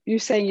you're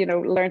saying, you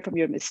know, learn from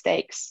your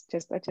mistakes.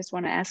 I just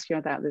want to ask you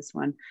about this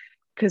one,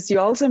 because you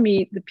also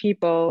meet the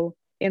people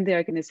in the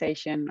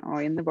organization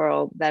or in the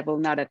world that will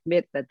not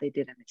admit that they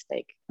did a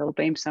mistake. They'll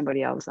blame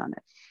somebody else on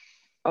it,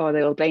 or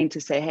they will blame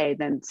to say, hey,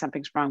 then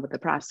something's wrong with the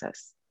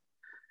process.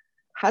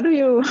 How do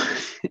you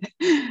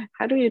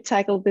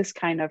tackle this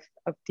kind of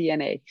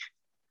DNA?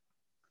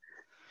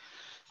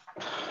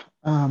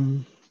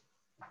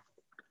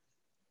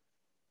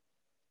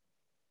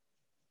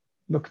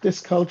 Look,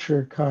 this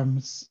culture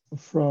comes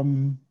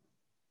from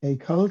a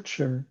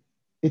culture.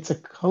 It's a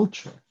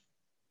culture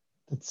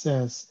that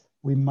says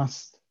we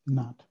must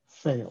not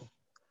fail.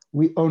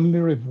 We only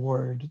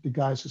reward the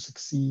guys who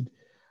succeed.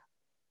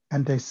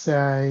 And they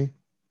say,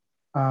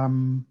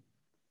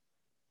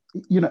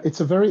 you know,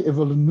 it's a very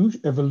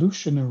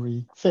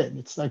evolutionary thing.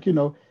 It's like, you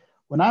know,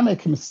 when I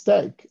make a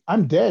mistake,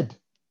 I'm dead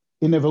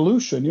in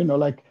evolution. You know,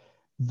 like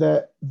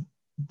the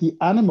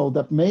animal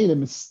that made a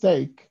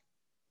mistake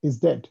is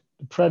dead.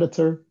 The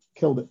predator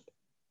killed it.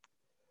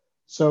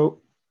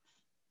 So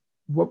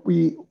what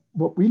we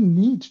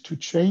need to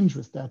change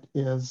with that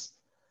is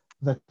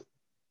that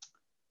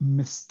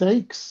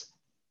mistakes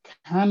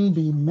can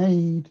be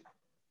made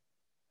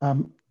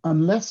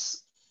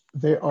unless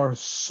they are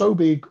so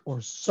big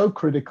or so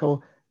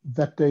critical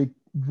that they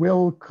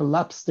will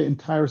collapse the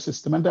entire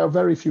system. And there are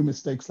very few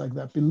mistakes like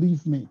that,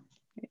 believe me.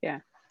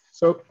 Yeah.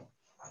 So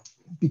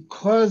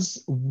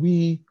because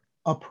we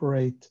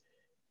operate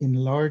in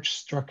large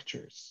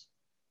structures,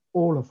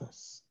 all of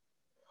us,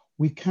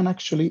 we can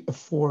actually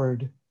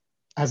afford,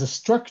 as a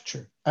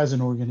structure, as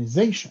an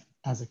organization,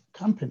 as a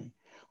company,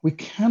 we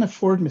can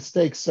afford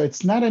mistakes. So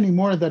it's not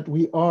anymore that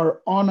we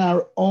are on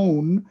our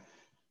own,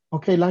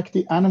 okay, like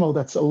the animal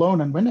that's alone.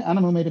 And when the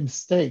animal made a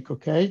mistake,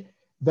 okay,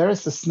 there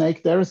is the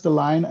snake, there is the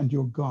lion, and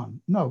you're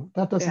gone. No,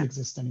 that doesn't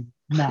exist anymore.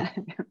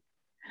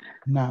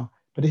 Now.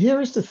 But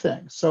here is the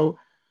thing. So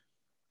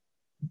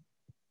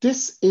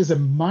this is a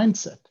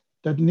mindset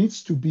that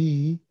needs to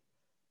be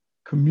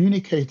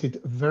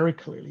communicated very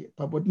clearly.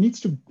 But what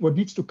needs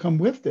to come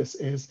with this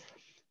is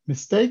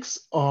mistakes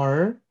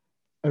are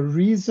a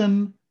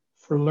reason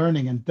for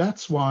learning. And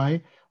that's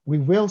why we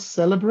will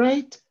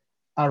celebrate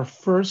our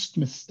first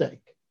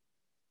mistake,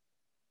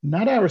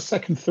 not our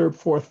second, third,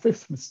 fourth,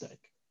 fifth mistake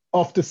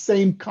of the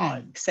same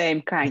kind.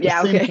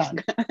 Yeah, okay.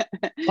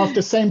 Of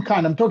the same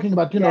kind. I'm talking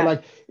about, you know,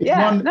 like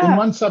in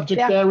one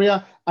subject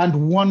area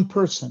and one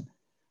person.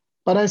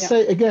 But I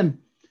say again,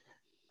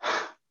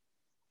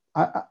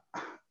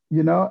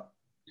 you know,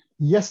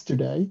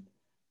 yesterday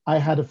I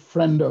had a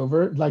friend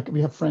over, like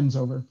we have friends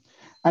over,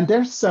 and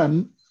their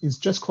son is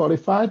just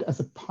qualified as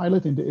a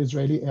pilot in the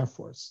Israeli Air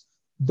Force.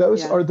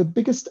 Those are the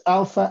biggest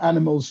alpha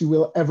animals you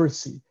will ever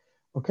see.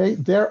 Okay,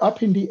 they're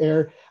up in the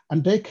air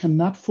and they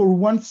cannot for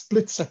one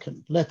split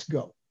second let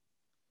go.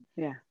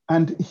 Yeah.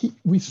 And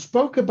we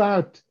spoke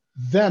about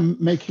them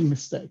making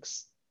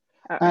mistakes.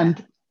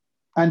 And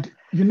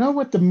you know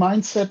what the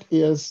mindset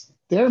is?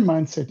 Their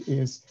mindset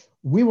is,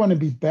 we want to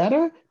be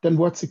better than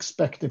what's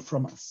expected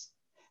from us.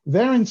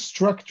 Their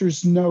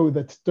instructors know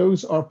that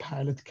those are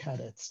pilot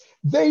cadets.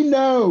 They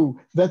know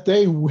that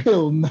they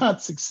will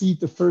not succeed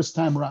the first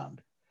time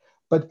around.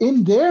 But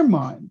in their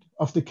mind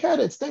of the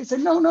cadets, they say,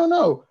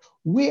 no,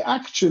 we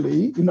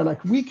actually, you know,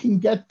 like we can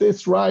get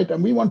this right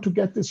and we want to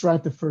get this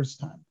right the first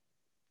time.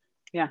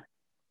 Yeah.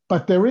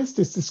 But there is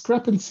this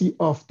discrepancy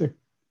of the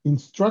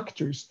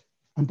instructors,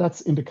 and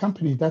that's in the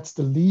company, that's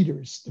the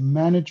leaders, the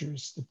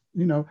managers,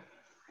 you know,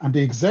 and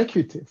the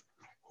executive,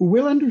 who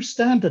will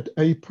understand that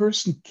any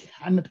person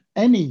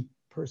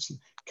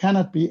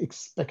cannot be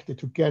expected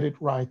to get it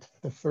right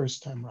the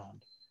first time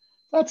around.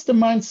 That's the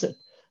mindset.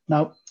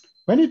 Now,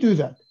 when you do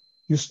that,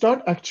 you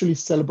start actually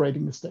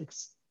celebrating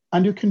mistakes.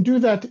 And you can do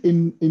that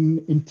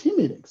in team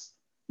meetings.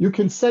 You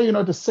can say, you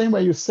know, the same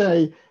way you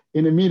say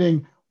in a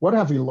meeting, what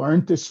have you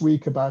learned this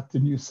week about the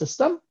new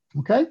system?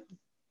 Okay.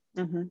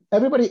 Mm-hmm.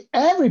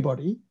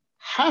 Everybody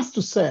has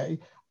to say,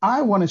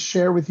 I want to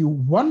share with you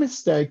one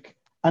mistake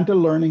and the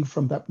learning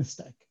from that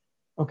mistake.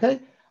 Okay.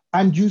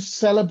 And you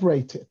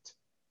celebrate it.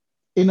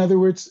 In other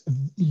words,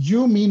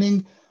 you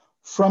meaning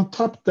from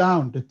top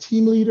down, the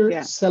team leader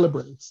Yeah.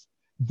 celebrates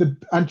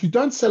and you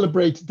don't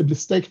celebrate the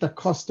mistake that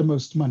cost the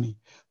most money,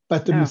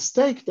 but the No.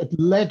 mistake that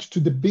led to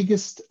the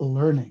biggest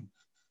learning.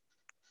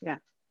 Yeah.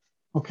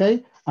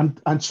 Okay.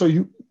 And so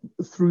you,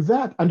 through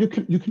that, and you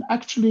can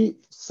actually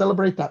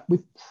celebrate that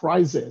with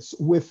prizes,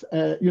 with,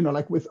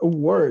 like with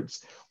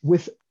awards,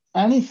 with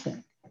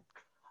anything.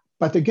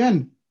 But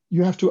again,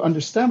 you have to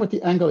understand what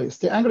the angle is.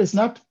 The angle is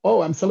not,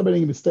 oh, I'm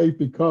celebrating a mistake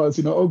because,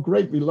 oh,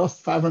 great, we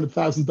lost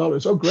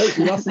 $500,000. Oh, great,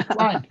 we lost a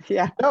client.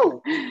 Yeah.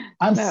 No,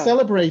 I'm No.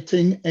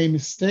 celebrating a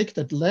mistake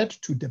that led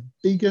to the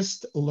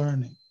biggest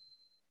learning.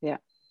 Yeah.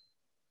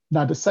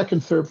 Now, the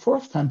second, third,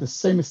 fourth time, the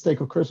same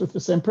mistake occurs with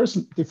the same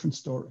person, different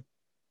story.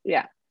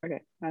 Yeah.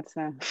 Okay. That's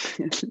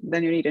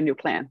then you need a new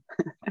plan.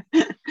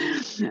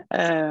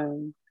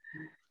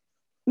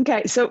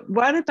 Okay. So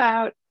what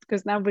about,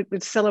 because now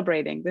with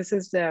celebrating, this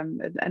is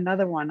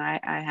another one I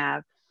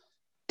have.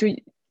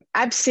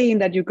 I've seen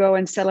that you go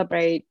and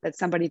celebrate that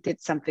somebody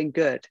did something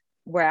good,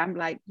 where I'm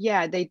like,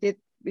 yeah, they did.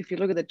 If you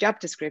look at the job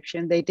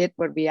description, they did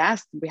what we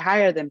asked, we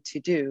hired them to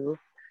do.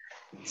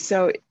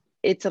 So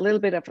it's a little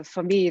bit of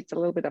for me, it's a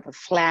little bit of a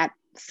flat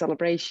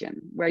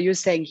celebration, where you're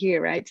saying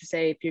here, right, to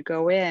say, if you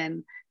go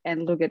in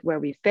and look at where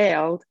we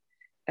failed,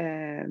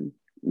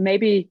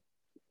 maybe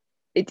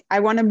I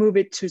want to move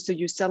it to, so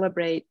you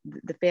celebrate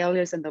the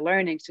failures and the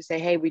learnings, to say,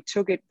 hey, we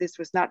took it, this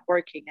was not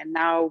working, and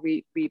now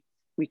we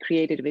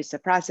created, if it's a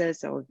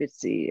process or if it's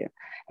the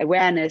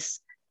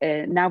awareness,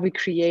 now we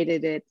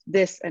created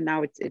this, and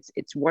now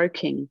it's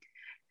working.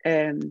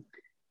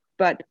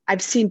 But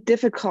I've seen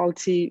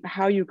difficulty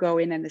how you go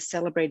in and is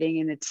celebrating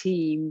in a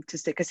team, to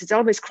say, because it's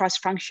always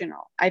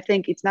cross-functional. I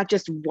think it's not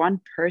just one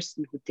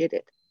person who did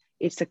it.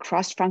 It's a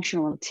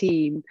cross-functional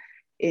team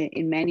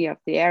in many of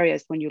the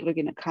areas. When you look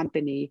in a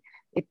company,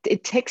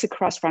 it takes a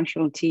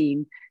cross-functional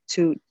team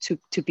to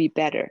be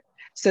better.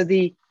 So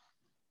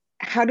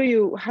how do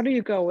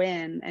you go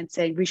in and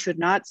say, we should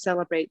not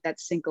celebrate that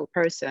single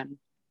person?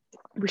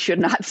 We should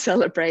not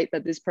celebrate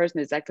that this person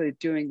is actually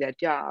doing their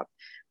job.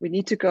 We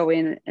need to go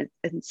in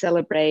and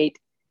celebrate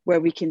where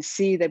we can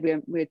see that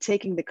we're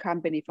taking the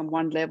company from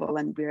one level,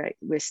 and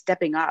we're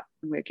stepping up,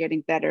 and we're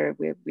getting better,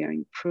 we're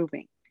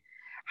improving.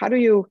 How do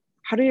you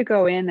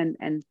go in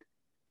and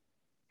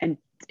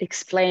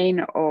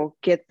explain or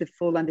get the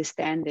full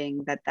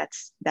understanding that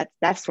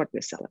that's what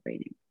we're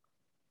celebrating?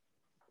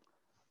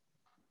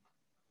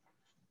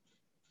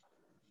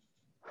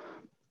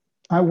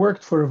 I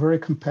worked for a very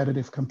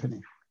competitive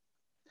company.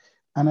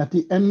 And at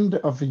the end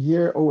of the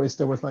year, always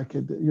there was like,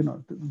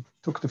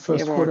 took the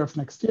first quarter of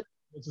next year,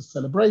 it was a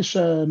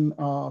celebration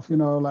of,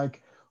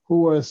 like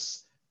who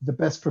was the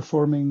best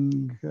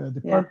performing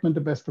department,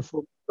 the best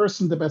performing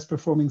person, the best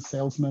performing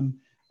salesman,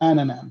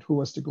 and who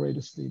was the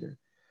greatest leader.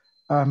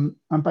 And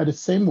by the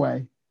same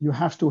way, you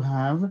have to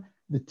have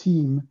the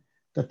team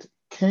that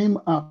came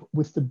up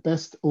with the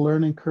best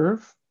learning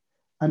curve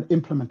and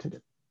implemented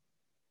it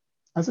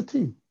as a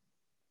team.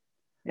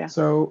 Yeah.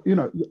 So,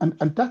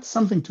 and that's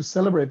something to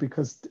celebrate,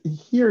 because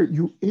here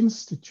you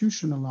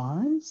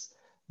institutionalize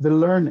the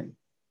learning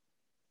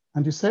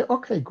and you say,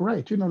 okay,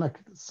 great. Like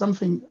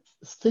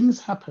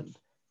things happened.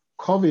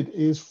 COVID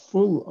is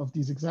full of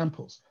these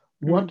examples.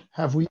 What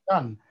have we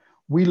done?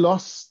 We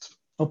lost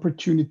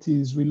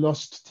opportunities. We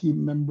lost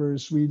team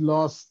members. We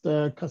lost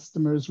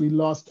customers. We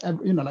lost,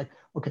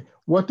 okay,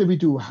 what did we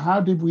do?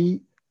 How did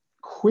we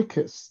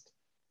quickest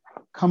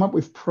come up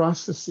with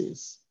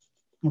processes,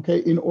 okay,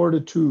 in order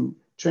to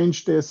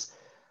change this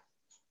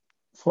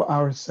for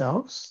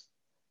ourselves?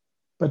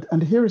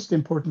 And here is the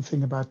important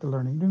thing about the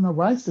learning.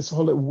 Why is this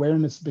whole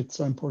awareness bit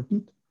so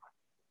important?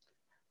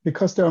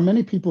 Because there are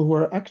many people who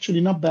are actually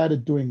not bad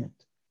at doing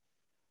it,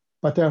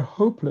 but they're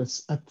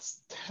hopeless at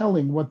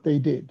telling what they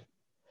did.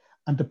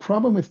 And the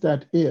problem with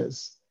that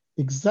is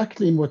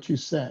exactly in what you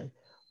say.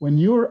 When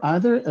you're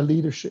either in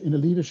a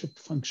leadership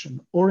function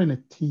or in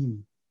a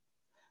team,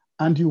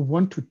 and you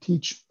want to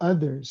teach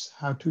others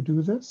how to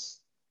do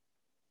this,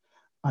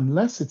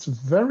 unless it's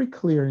very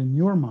clear in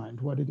your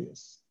mind what it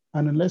is,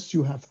 and unless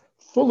you have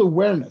full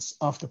awareness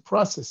of the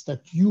process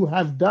that you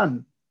have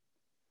done,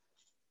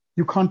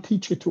 you can't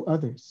teach it to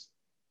others.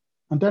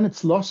 And then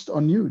it's lost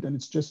on you, then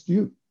it's just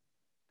you.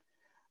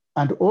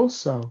 And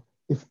also,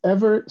 if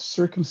ever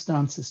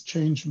circumstances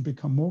change and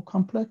become more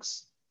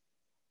complex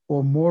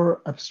or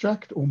more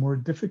abstract or more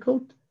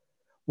difficult,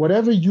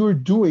 whatever you're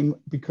doing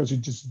because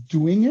you're just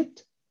doing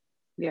it,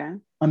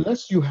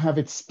 unless you have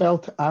it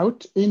spelled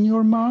out in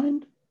your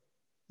mind,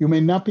 you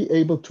may not be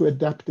able to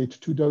adapt it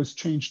to those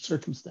changed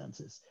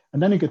circumstances.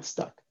 And then you get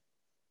stuck.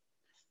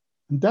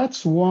 And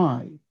that's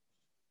why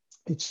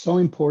it's so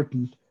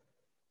important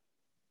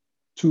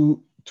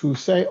to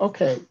say,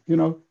 okay,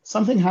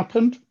 something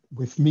happened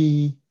with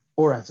me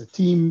or as a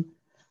team.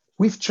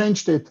 We've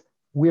changed it.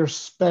 We're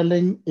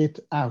spelling it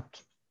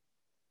out.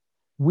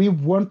 We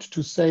want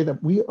to say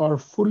that we are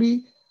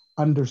fully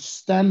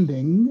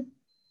understanding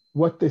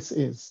what this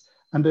is.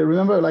 And I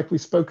remember, like we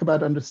spoke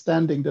about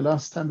understanding the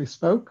last time we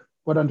spoke,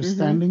 what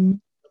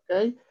understanding,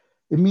 okay?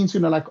 It means,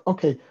 like,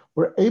 okay,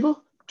 we're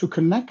able to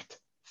connect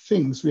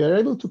things. We are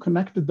able to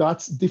connect the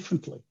dots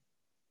differently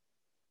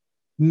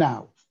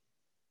now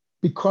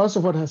because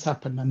of what has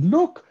happened. And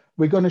look,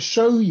 we're going to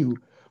show you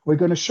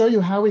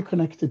how we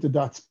connected the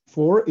dots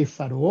before,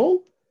 if at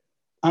all.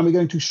 And we're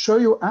going to show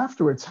you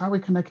afterwards how we're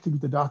connecting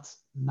the dots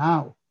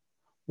now.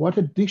 What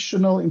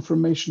additional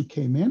information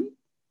came in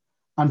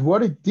and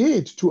what it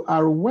did to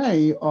our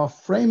way of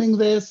framing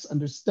this,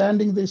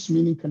 understanding this,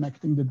 meaning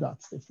connecting the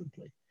dots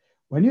differently.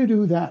 When you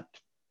do that,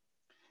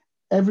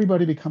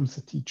 everybody becomes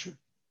a teacher.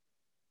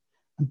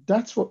 And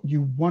that's what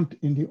you want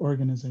in the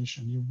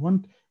organization.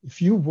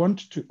 If you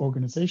want the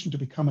organization to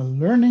become a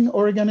learning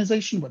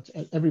organization, what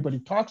everybody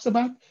talks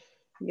about,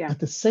 at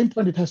the same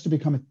point, it has to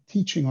become a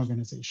teaching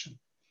organization.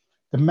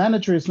 The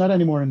manager is not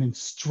anymore an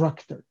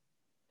instructor.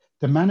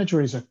 The manager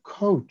is a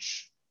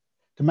coach.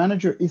 The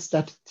manager is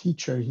that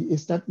teacher. He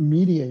is that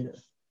mediator.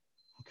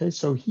 Okay,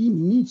 so he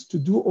needs to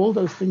do all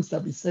those things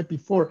that we said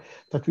before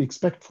that we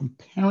expect from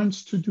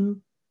parents to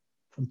do,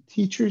 from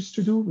teachers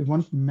to do, we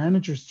want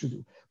managers to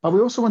do, but we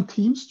also want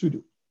teams to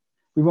do.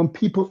 We want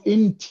people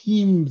in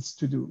teams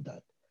to do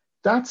that.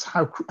 That's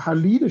how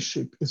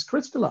leadership is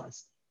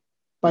crystallized,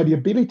 by the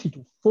ability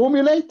to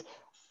formulate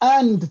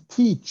and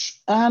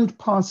teach and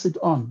pass it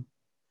on.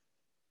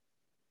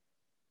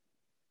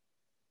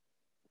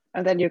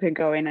 And then you can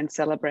go in and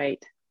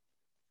celebrate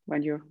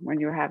when you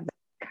have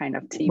that kind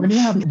of team. When you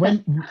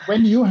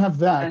have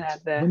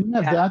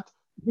that,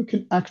 you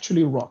can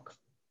actually rock.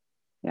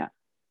 Yeah.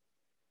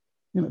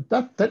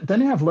 That then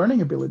you have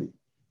learning ability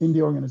in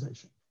the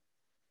organization.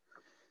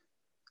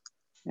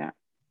 Yeah.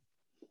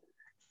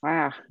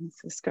 Wow, this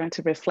is going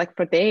to reflect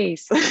for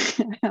days.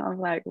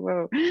 I'm like,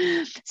 whoa.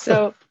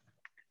 So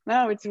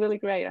no, it's really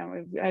great. I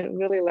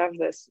really love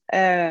this.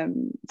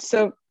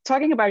 So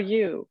talking about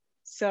you.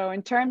 So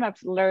in terms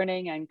of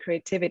learning and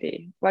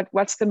creativity,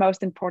 what's the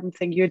most important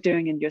thing you're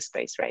doing in your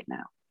space right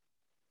now?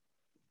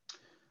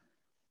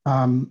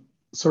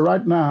 So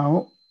right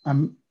now,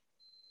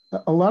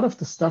 a lot of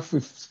the stuff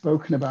we've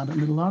spoken about,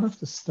 and a lot of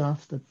the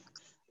stuff that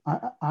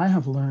I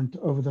have learned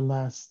over the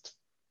last,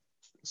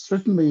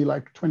 certainly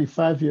like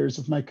 25 years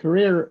of my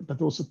career,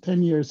 but also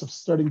 10 years of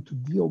starting to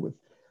deal with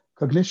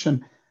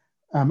cognition,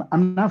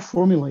 I'm now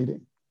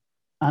formulating.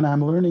 And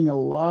I'm learning a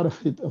lot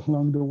of it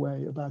along the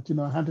way about,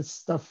 how this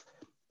stuff,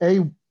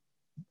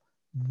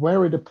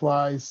 where it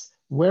applies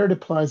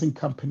in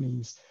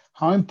companies,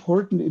 how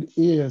important it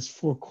is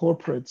for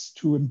corporates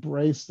to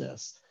embrace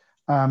this,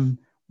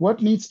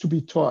 what needs to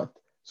be taught.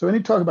 So when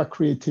you talk about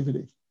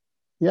creativity,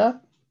 do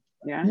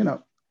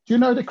you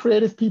know the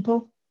creative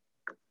people?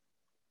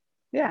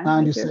 Yeah.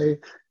 And you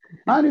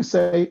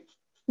say,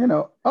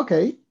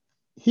 okay,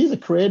 he's a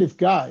creative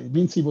guy. It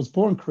means he was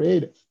born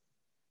creative.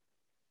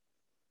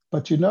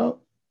 But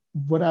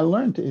what I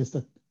learned is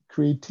that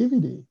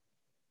creativity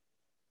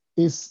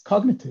is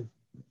cognitive.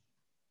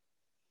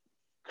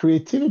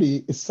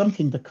 Creativity is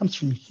something that comes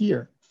from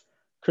here.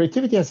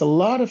 Creativity has a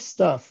lot of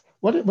stuff.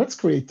 What's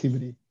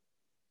creativity?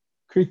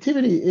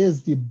 Creativity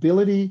is the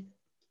ability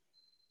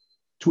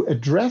to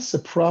address a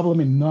problem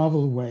in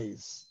novel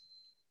ways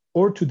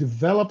or to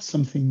develop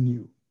something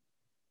new.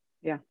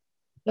 Yeah.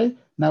 Okay?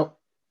 Now,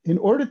 in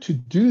order to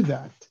do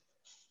that,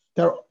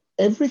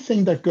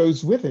 everything that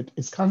goes with it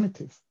is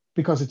cognitive,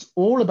 because it's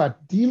all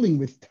about dealing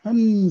with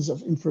tons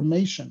of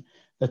information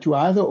that you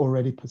either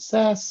already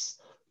possess,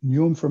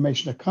 new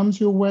information that comes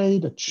your way,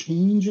 that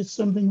changes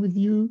something with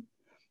you,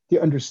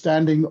 the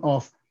understanding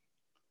of,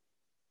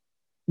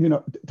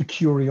 the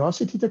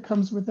curiosity that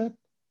comes with it,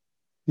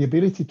 the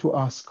ability to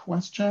ask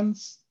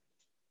questions,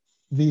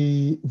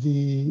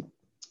 the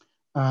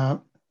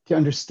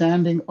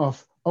understanding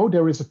of,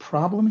 there is a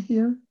problem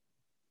here,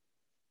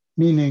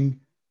 meaning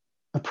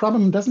a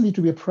problem doesn't need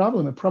to be a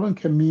problem. A problem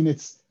can mean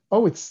it's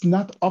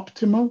not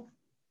optimal.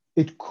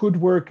 It could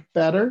work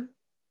better.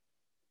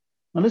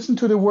 Now listen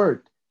to the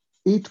word,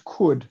 it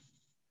could.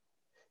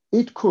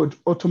 It could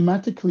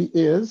automatically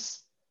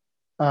is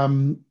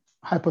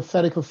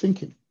hypothetical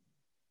thinking.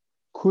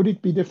 Could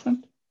it be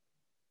different?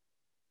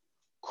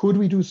 Could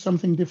we do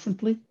something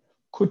differently?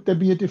 Could there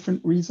be a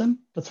different reason?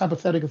 That's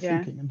hypothetical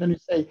thinking. And then you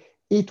say,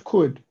 it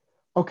could.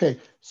 Okay,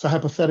 so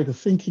hypothetical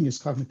thinking is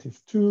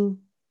cognitive too.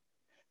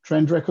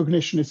 Trend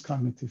recognition is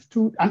cognitive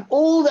too. And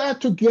all that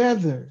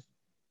together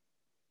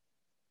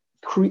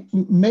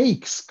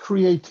makes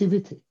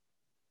creativity.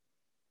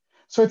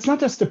 So it's not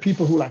just the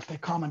people who they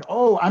comment,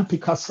 I'm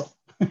Picasso,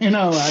 I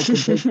can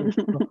take it.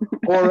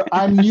 Or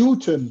I'm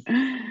Newton.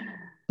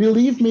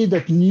 Believe me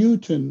that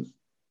Newton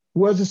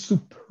was a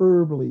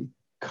superbly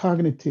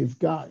cognitive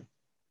guy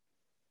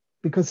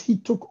because he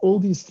took all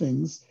these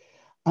things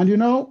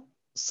and,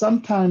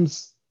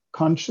 sometimes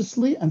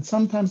consciously and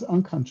sometimes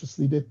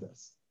unconsciously did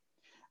this.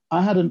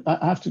 I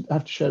have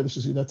to share this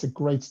with you. That's a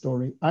great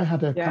story. I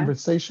had a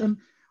conversation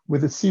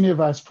with the senior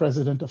vice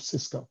president of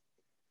Cisco.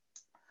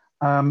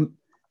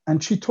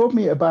 And she told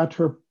me about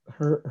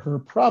her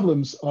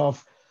problems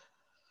of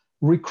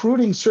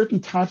recruiting certain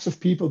types of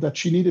people that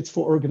she needed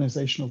for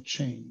organizational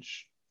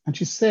change. And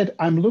she said,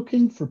 I'm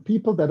looking for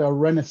people that are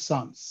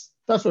Renaissance.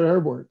 That's what her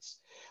words.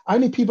 I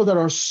need people that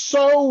are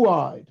so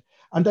wide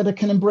and that they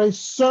can embrace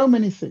so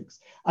many things.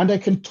 And they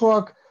can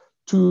talk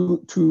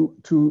to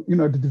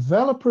the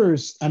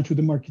developers and to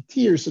the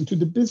marketeers and to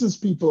the business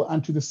people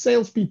and to the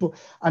salespeople,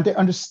 and they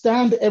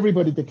understand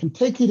everybody. They can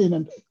take it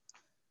in.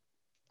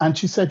 And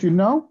she said,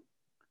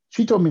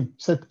 she told me,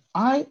 said,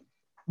 I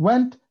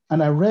went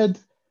and I read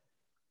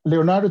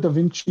Leonardo da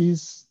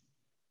Vinci's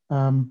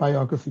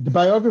biography, the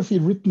biography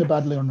written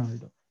about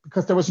Leonardo,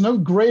 because there was no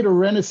greater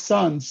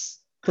Renaissance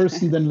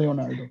person than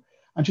Leonardo.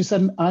 And she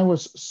said, I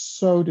was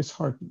so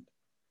disheartened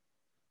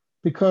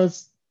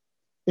because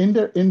in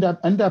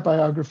that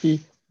biography,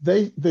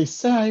 they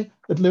say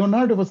that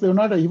Leonardo was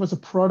Leonardo. He was a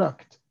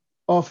product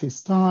of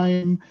his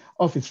time,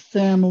 of his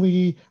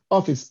family,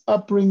 of his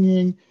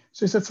upbringing.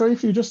 So he said, so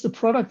if you're just a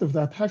product of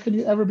that, how can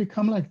you ever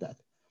become like that?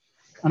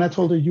 And I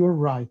told her, you're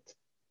right.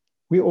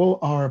 We all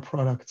are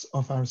products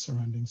of our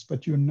surroundings,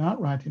 but you're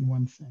not right in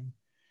one thing.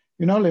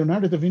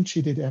 Leonardo da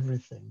Vinci did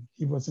everything.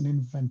 He was an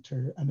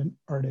inventor and an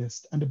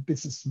artist and a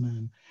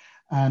businessman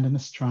and an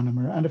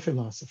astronomer and a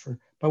philosopher.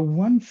 But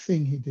one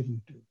thing he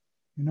didn't do.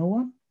 You know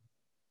what?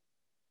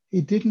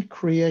 He didn't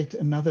create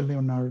another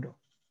Leonardo.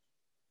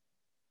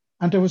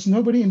 And there was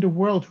nobody in the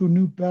world who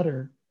knew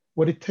better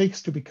what it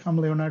takes to become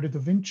Leonardo da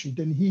Vinci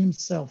than he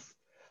himself.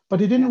 But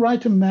he didn't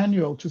write a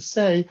manual to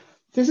say,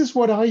 this is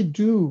what I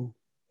do.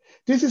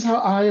 This is how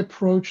I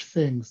approach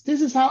things.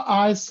 This is how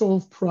I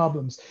solve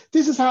problems.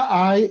 This is how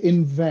I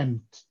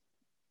invent.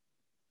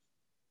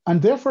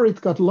 And therefore it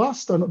got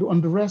lost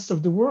on the rest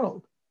of the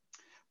world.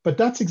 But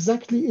that's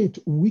exactly it.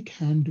 We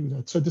can do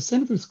that. So the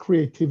same with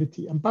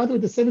creativity. And by the way,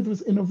 the same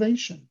with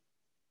innovation.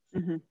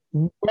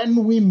 Mm-hmm.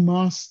 When we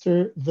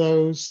master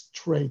those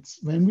traits,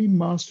 when we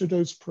master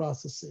those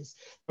processes,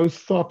 those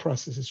thought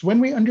processes, when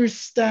we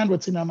understand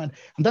what's in our mind,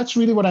 and that's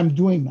really what I'm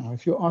doing now.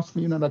 If you ask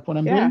me, like what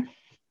I'm doing,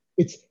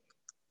 it's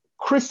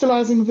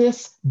crystallizing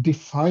this,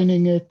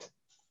 defining it,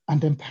 and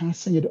then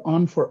passing it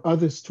on for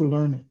others to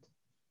learn it.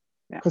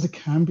 Because it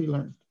can be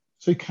learned.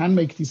 So you can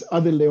make these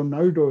other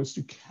Leonardos,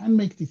 you can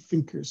make these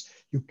thinkers,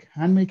 you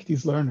can make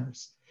these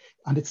learners.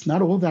 And it's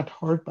not all that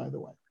hard, by the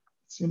way.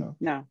 It's,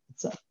 No.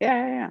 It's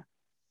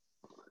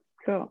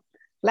Cool.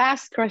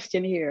 Last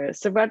question here.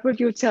 So what would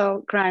you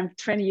tell Graham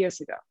 20 years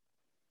ago?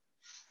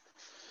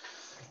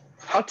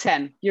 Or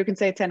 10. You can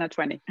say 10 or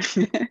 20.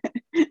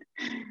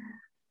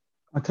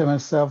 I tell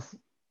myself,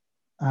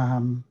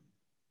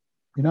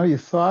 you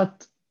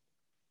thought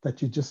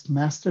that you just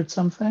mastered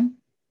something.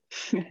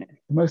 The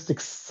most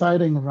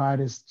exciting ride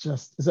is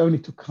only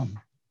to come.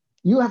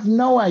 You have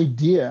no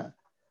idea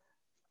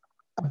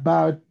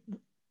about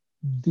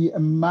the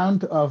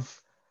amount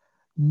of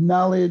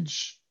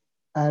knowledge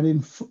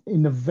and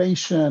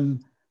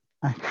innovation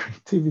and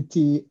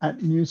creativity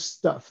and new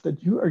stuff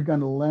that you are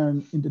going to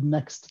learn in the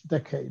next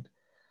decade.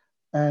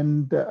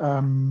 And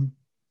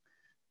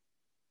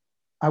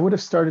I would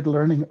have started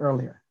learning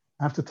earlier.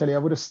 I have to tell you, I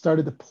would have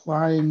started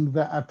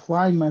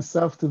applying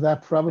myself to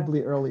that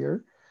probably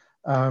earlier.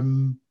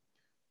 I'm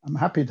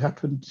happy it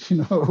happened,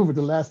 over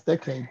the last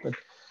decade, but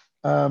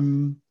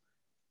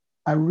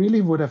I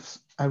really would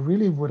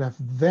have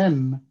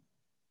then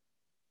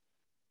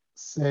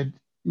said,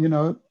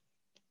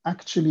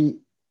 actually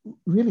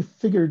really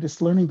figure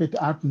this learning bit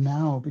out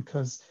now,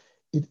 because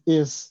it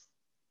is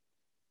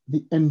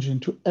the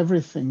engine to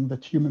everything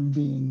that human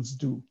beings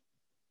do.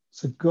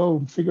 So go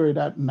and figure it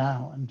out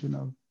now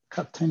and,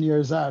 cut 10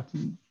 years out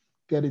and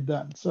get it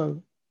done.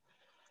 So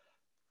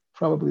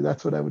probably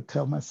that's what I would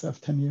tell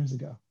myself 10 years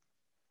ago.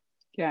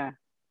 Yeah,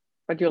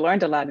 but you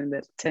learned a lot in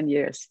the 10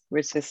 years,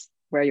 which is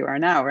where you are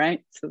now,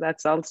 right? So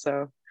that's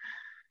also...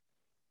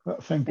 Well,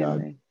 thank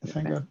God.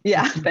 Thank God.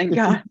 Yeah, thank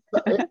God.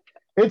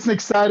 It's an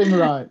exciting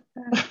ride.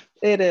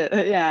 It is.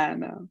 Yeah,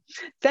 no.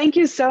 Thank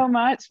you so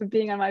much for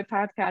being on my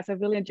podcast. I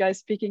really enjoy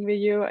speaking with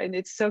you. And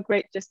it's so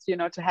great just,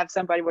 to have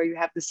somebody where you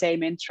have the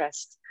same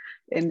interest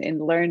in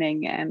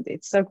learning. And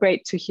it's so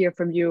great to hear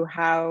from you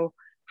how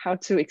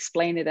to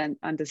explain it and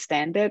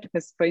understand it.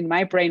 Because in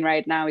my brain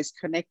right now is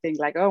connecting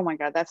like, oh my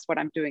God, that's what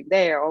I'm doing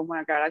there. Oh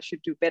my God, I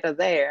should do better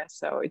there.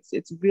 So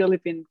it's really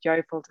been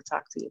joyful to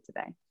talk to you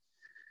today.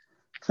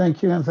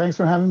 Thank you. And thanks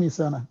for having me,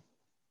 Sana.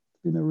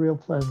 It's been a real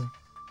pleasure.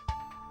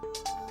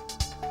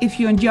 If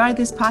you enjoyed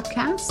this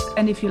podcast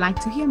and if you like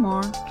to hear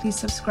more, please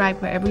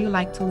subscribe wherever you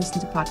like to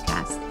listen to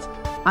podcasts.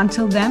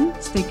 Until then,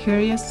 stay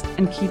curious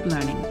and keep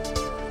learning.